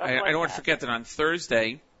I don't want to forget that on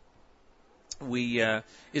Thursday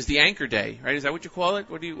is the anchor day, right? Is that what you call it?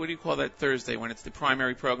 What do you call that Thursday when it's the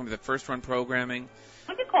primary program, the first run programming?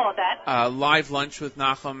 What do you call it that? Live lunch with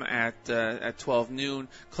Nachum at 12 noon.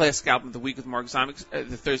 Class Scalp of the Week with Mark Zomick,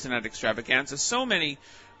 the Thursday night extravaganza. So many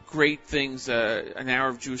great things. An hour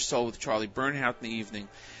of Jewish Soul with Charlie Bernhout in the evening.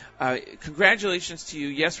 Congratulations to you.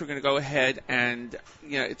 Yes, we're going to go ahead and,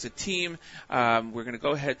 it's a team. We're going to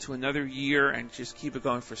go ahead to another year and just keep it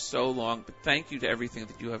going for so long. But thank you to everything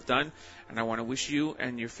that you have done. And I want to wish you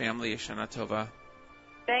and your family a Shana Tova.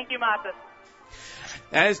 Thank you, Matas.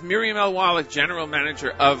 That is Miriam L. Wallach, General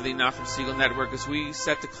Manager of the Nachum Segal Network, as we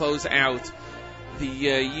set to close out the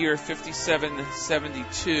year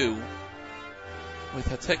 5772 with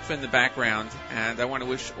Hatikva in the background. And I want to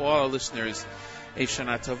wish all our listeners a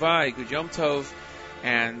Shana Tova, a good Yom Tov,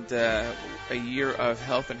 and a year of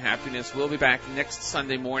health and happiness. We'll be back next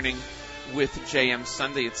Sunday morning with JM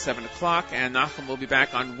Sunday at 7 o'clock, and Nachum will be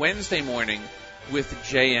back on Wednesday morning with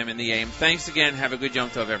JM in the AM. Thanks again. Have a good Yom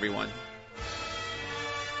Tov, everyone.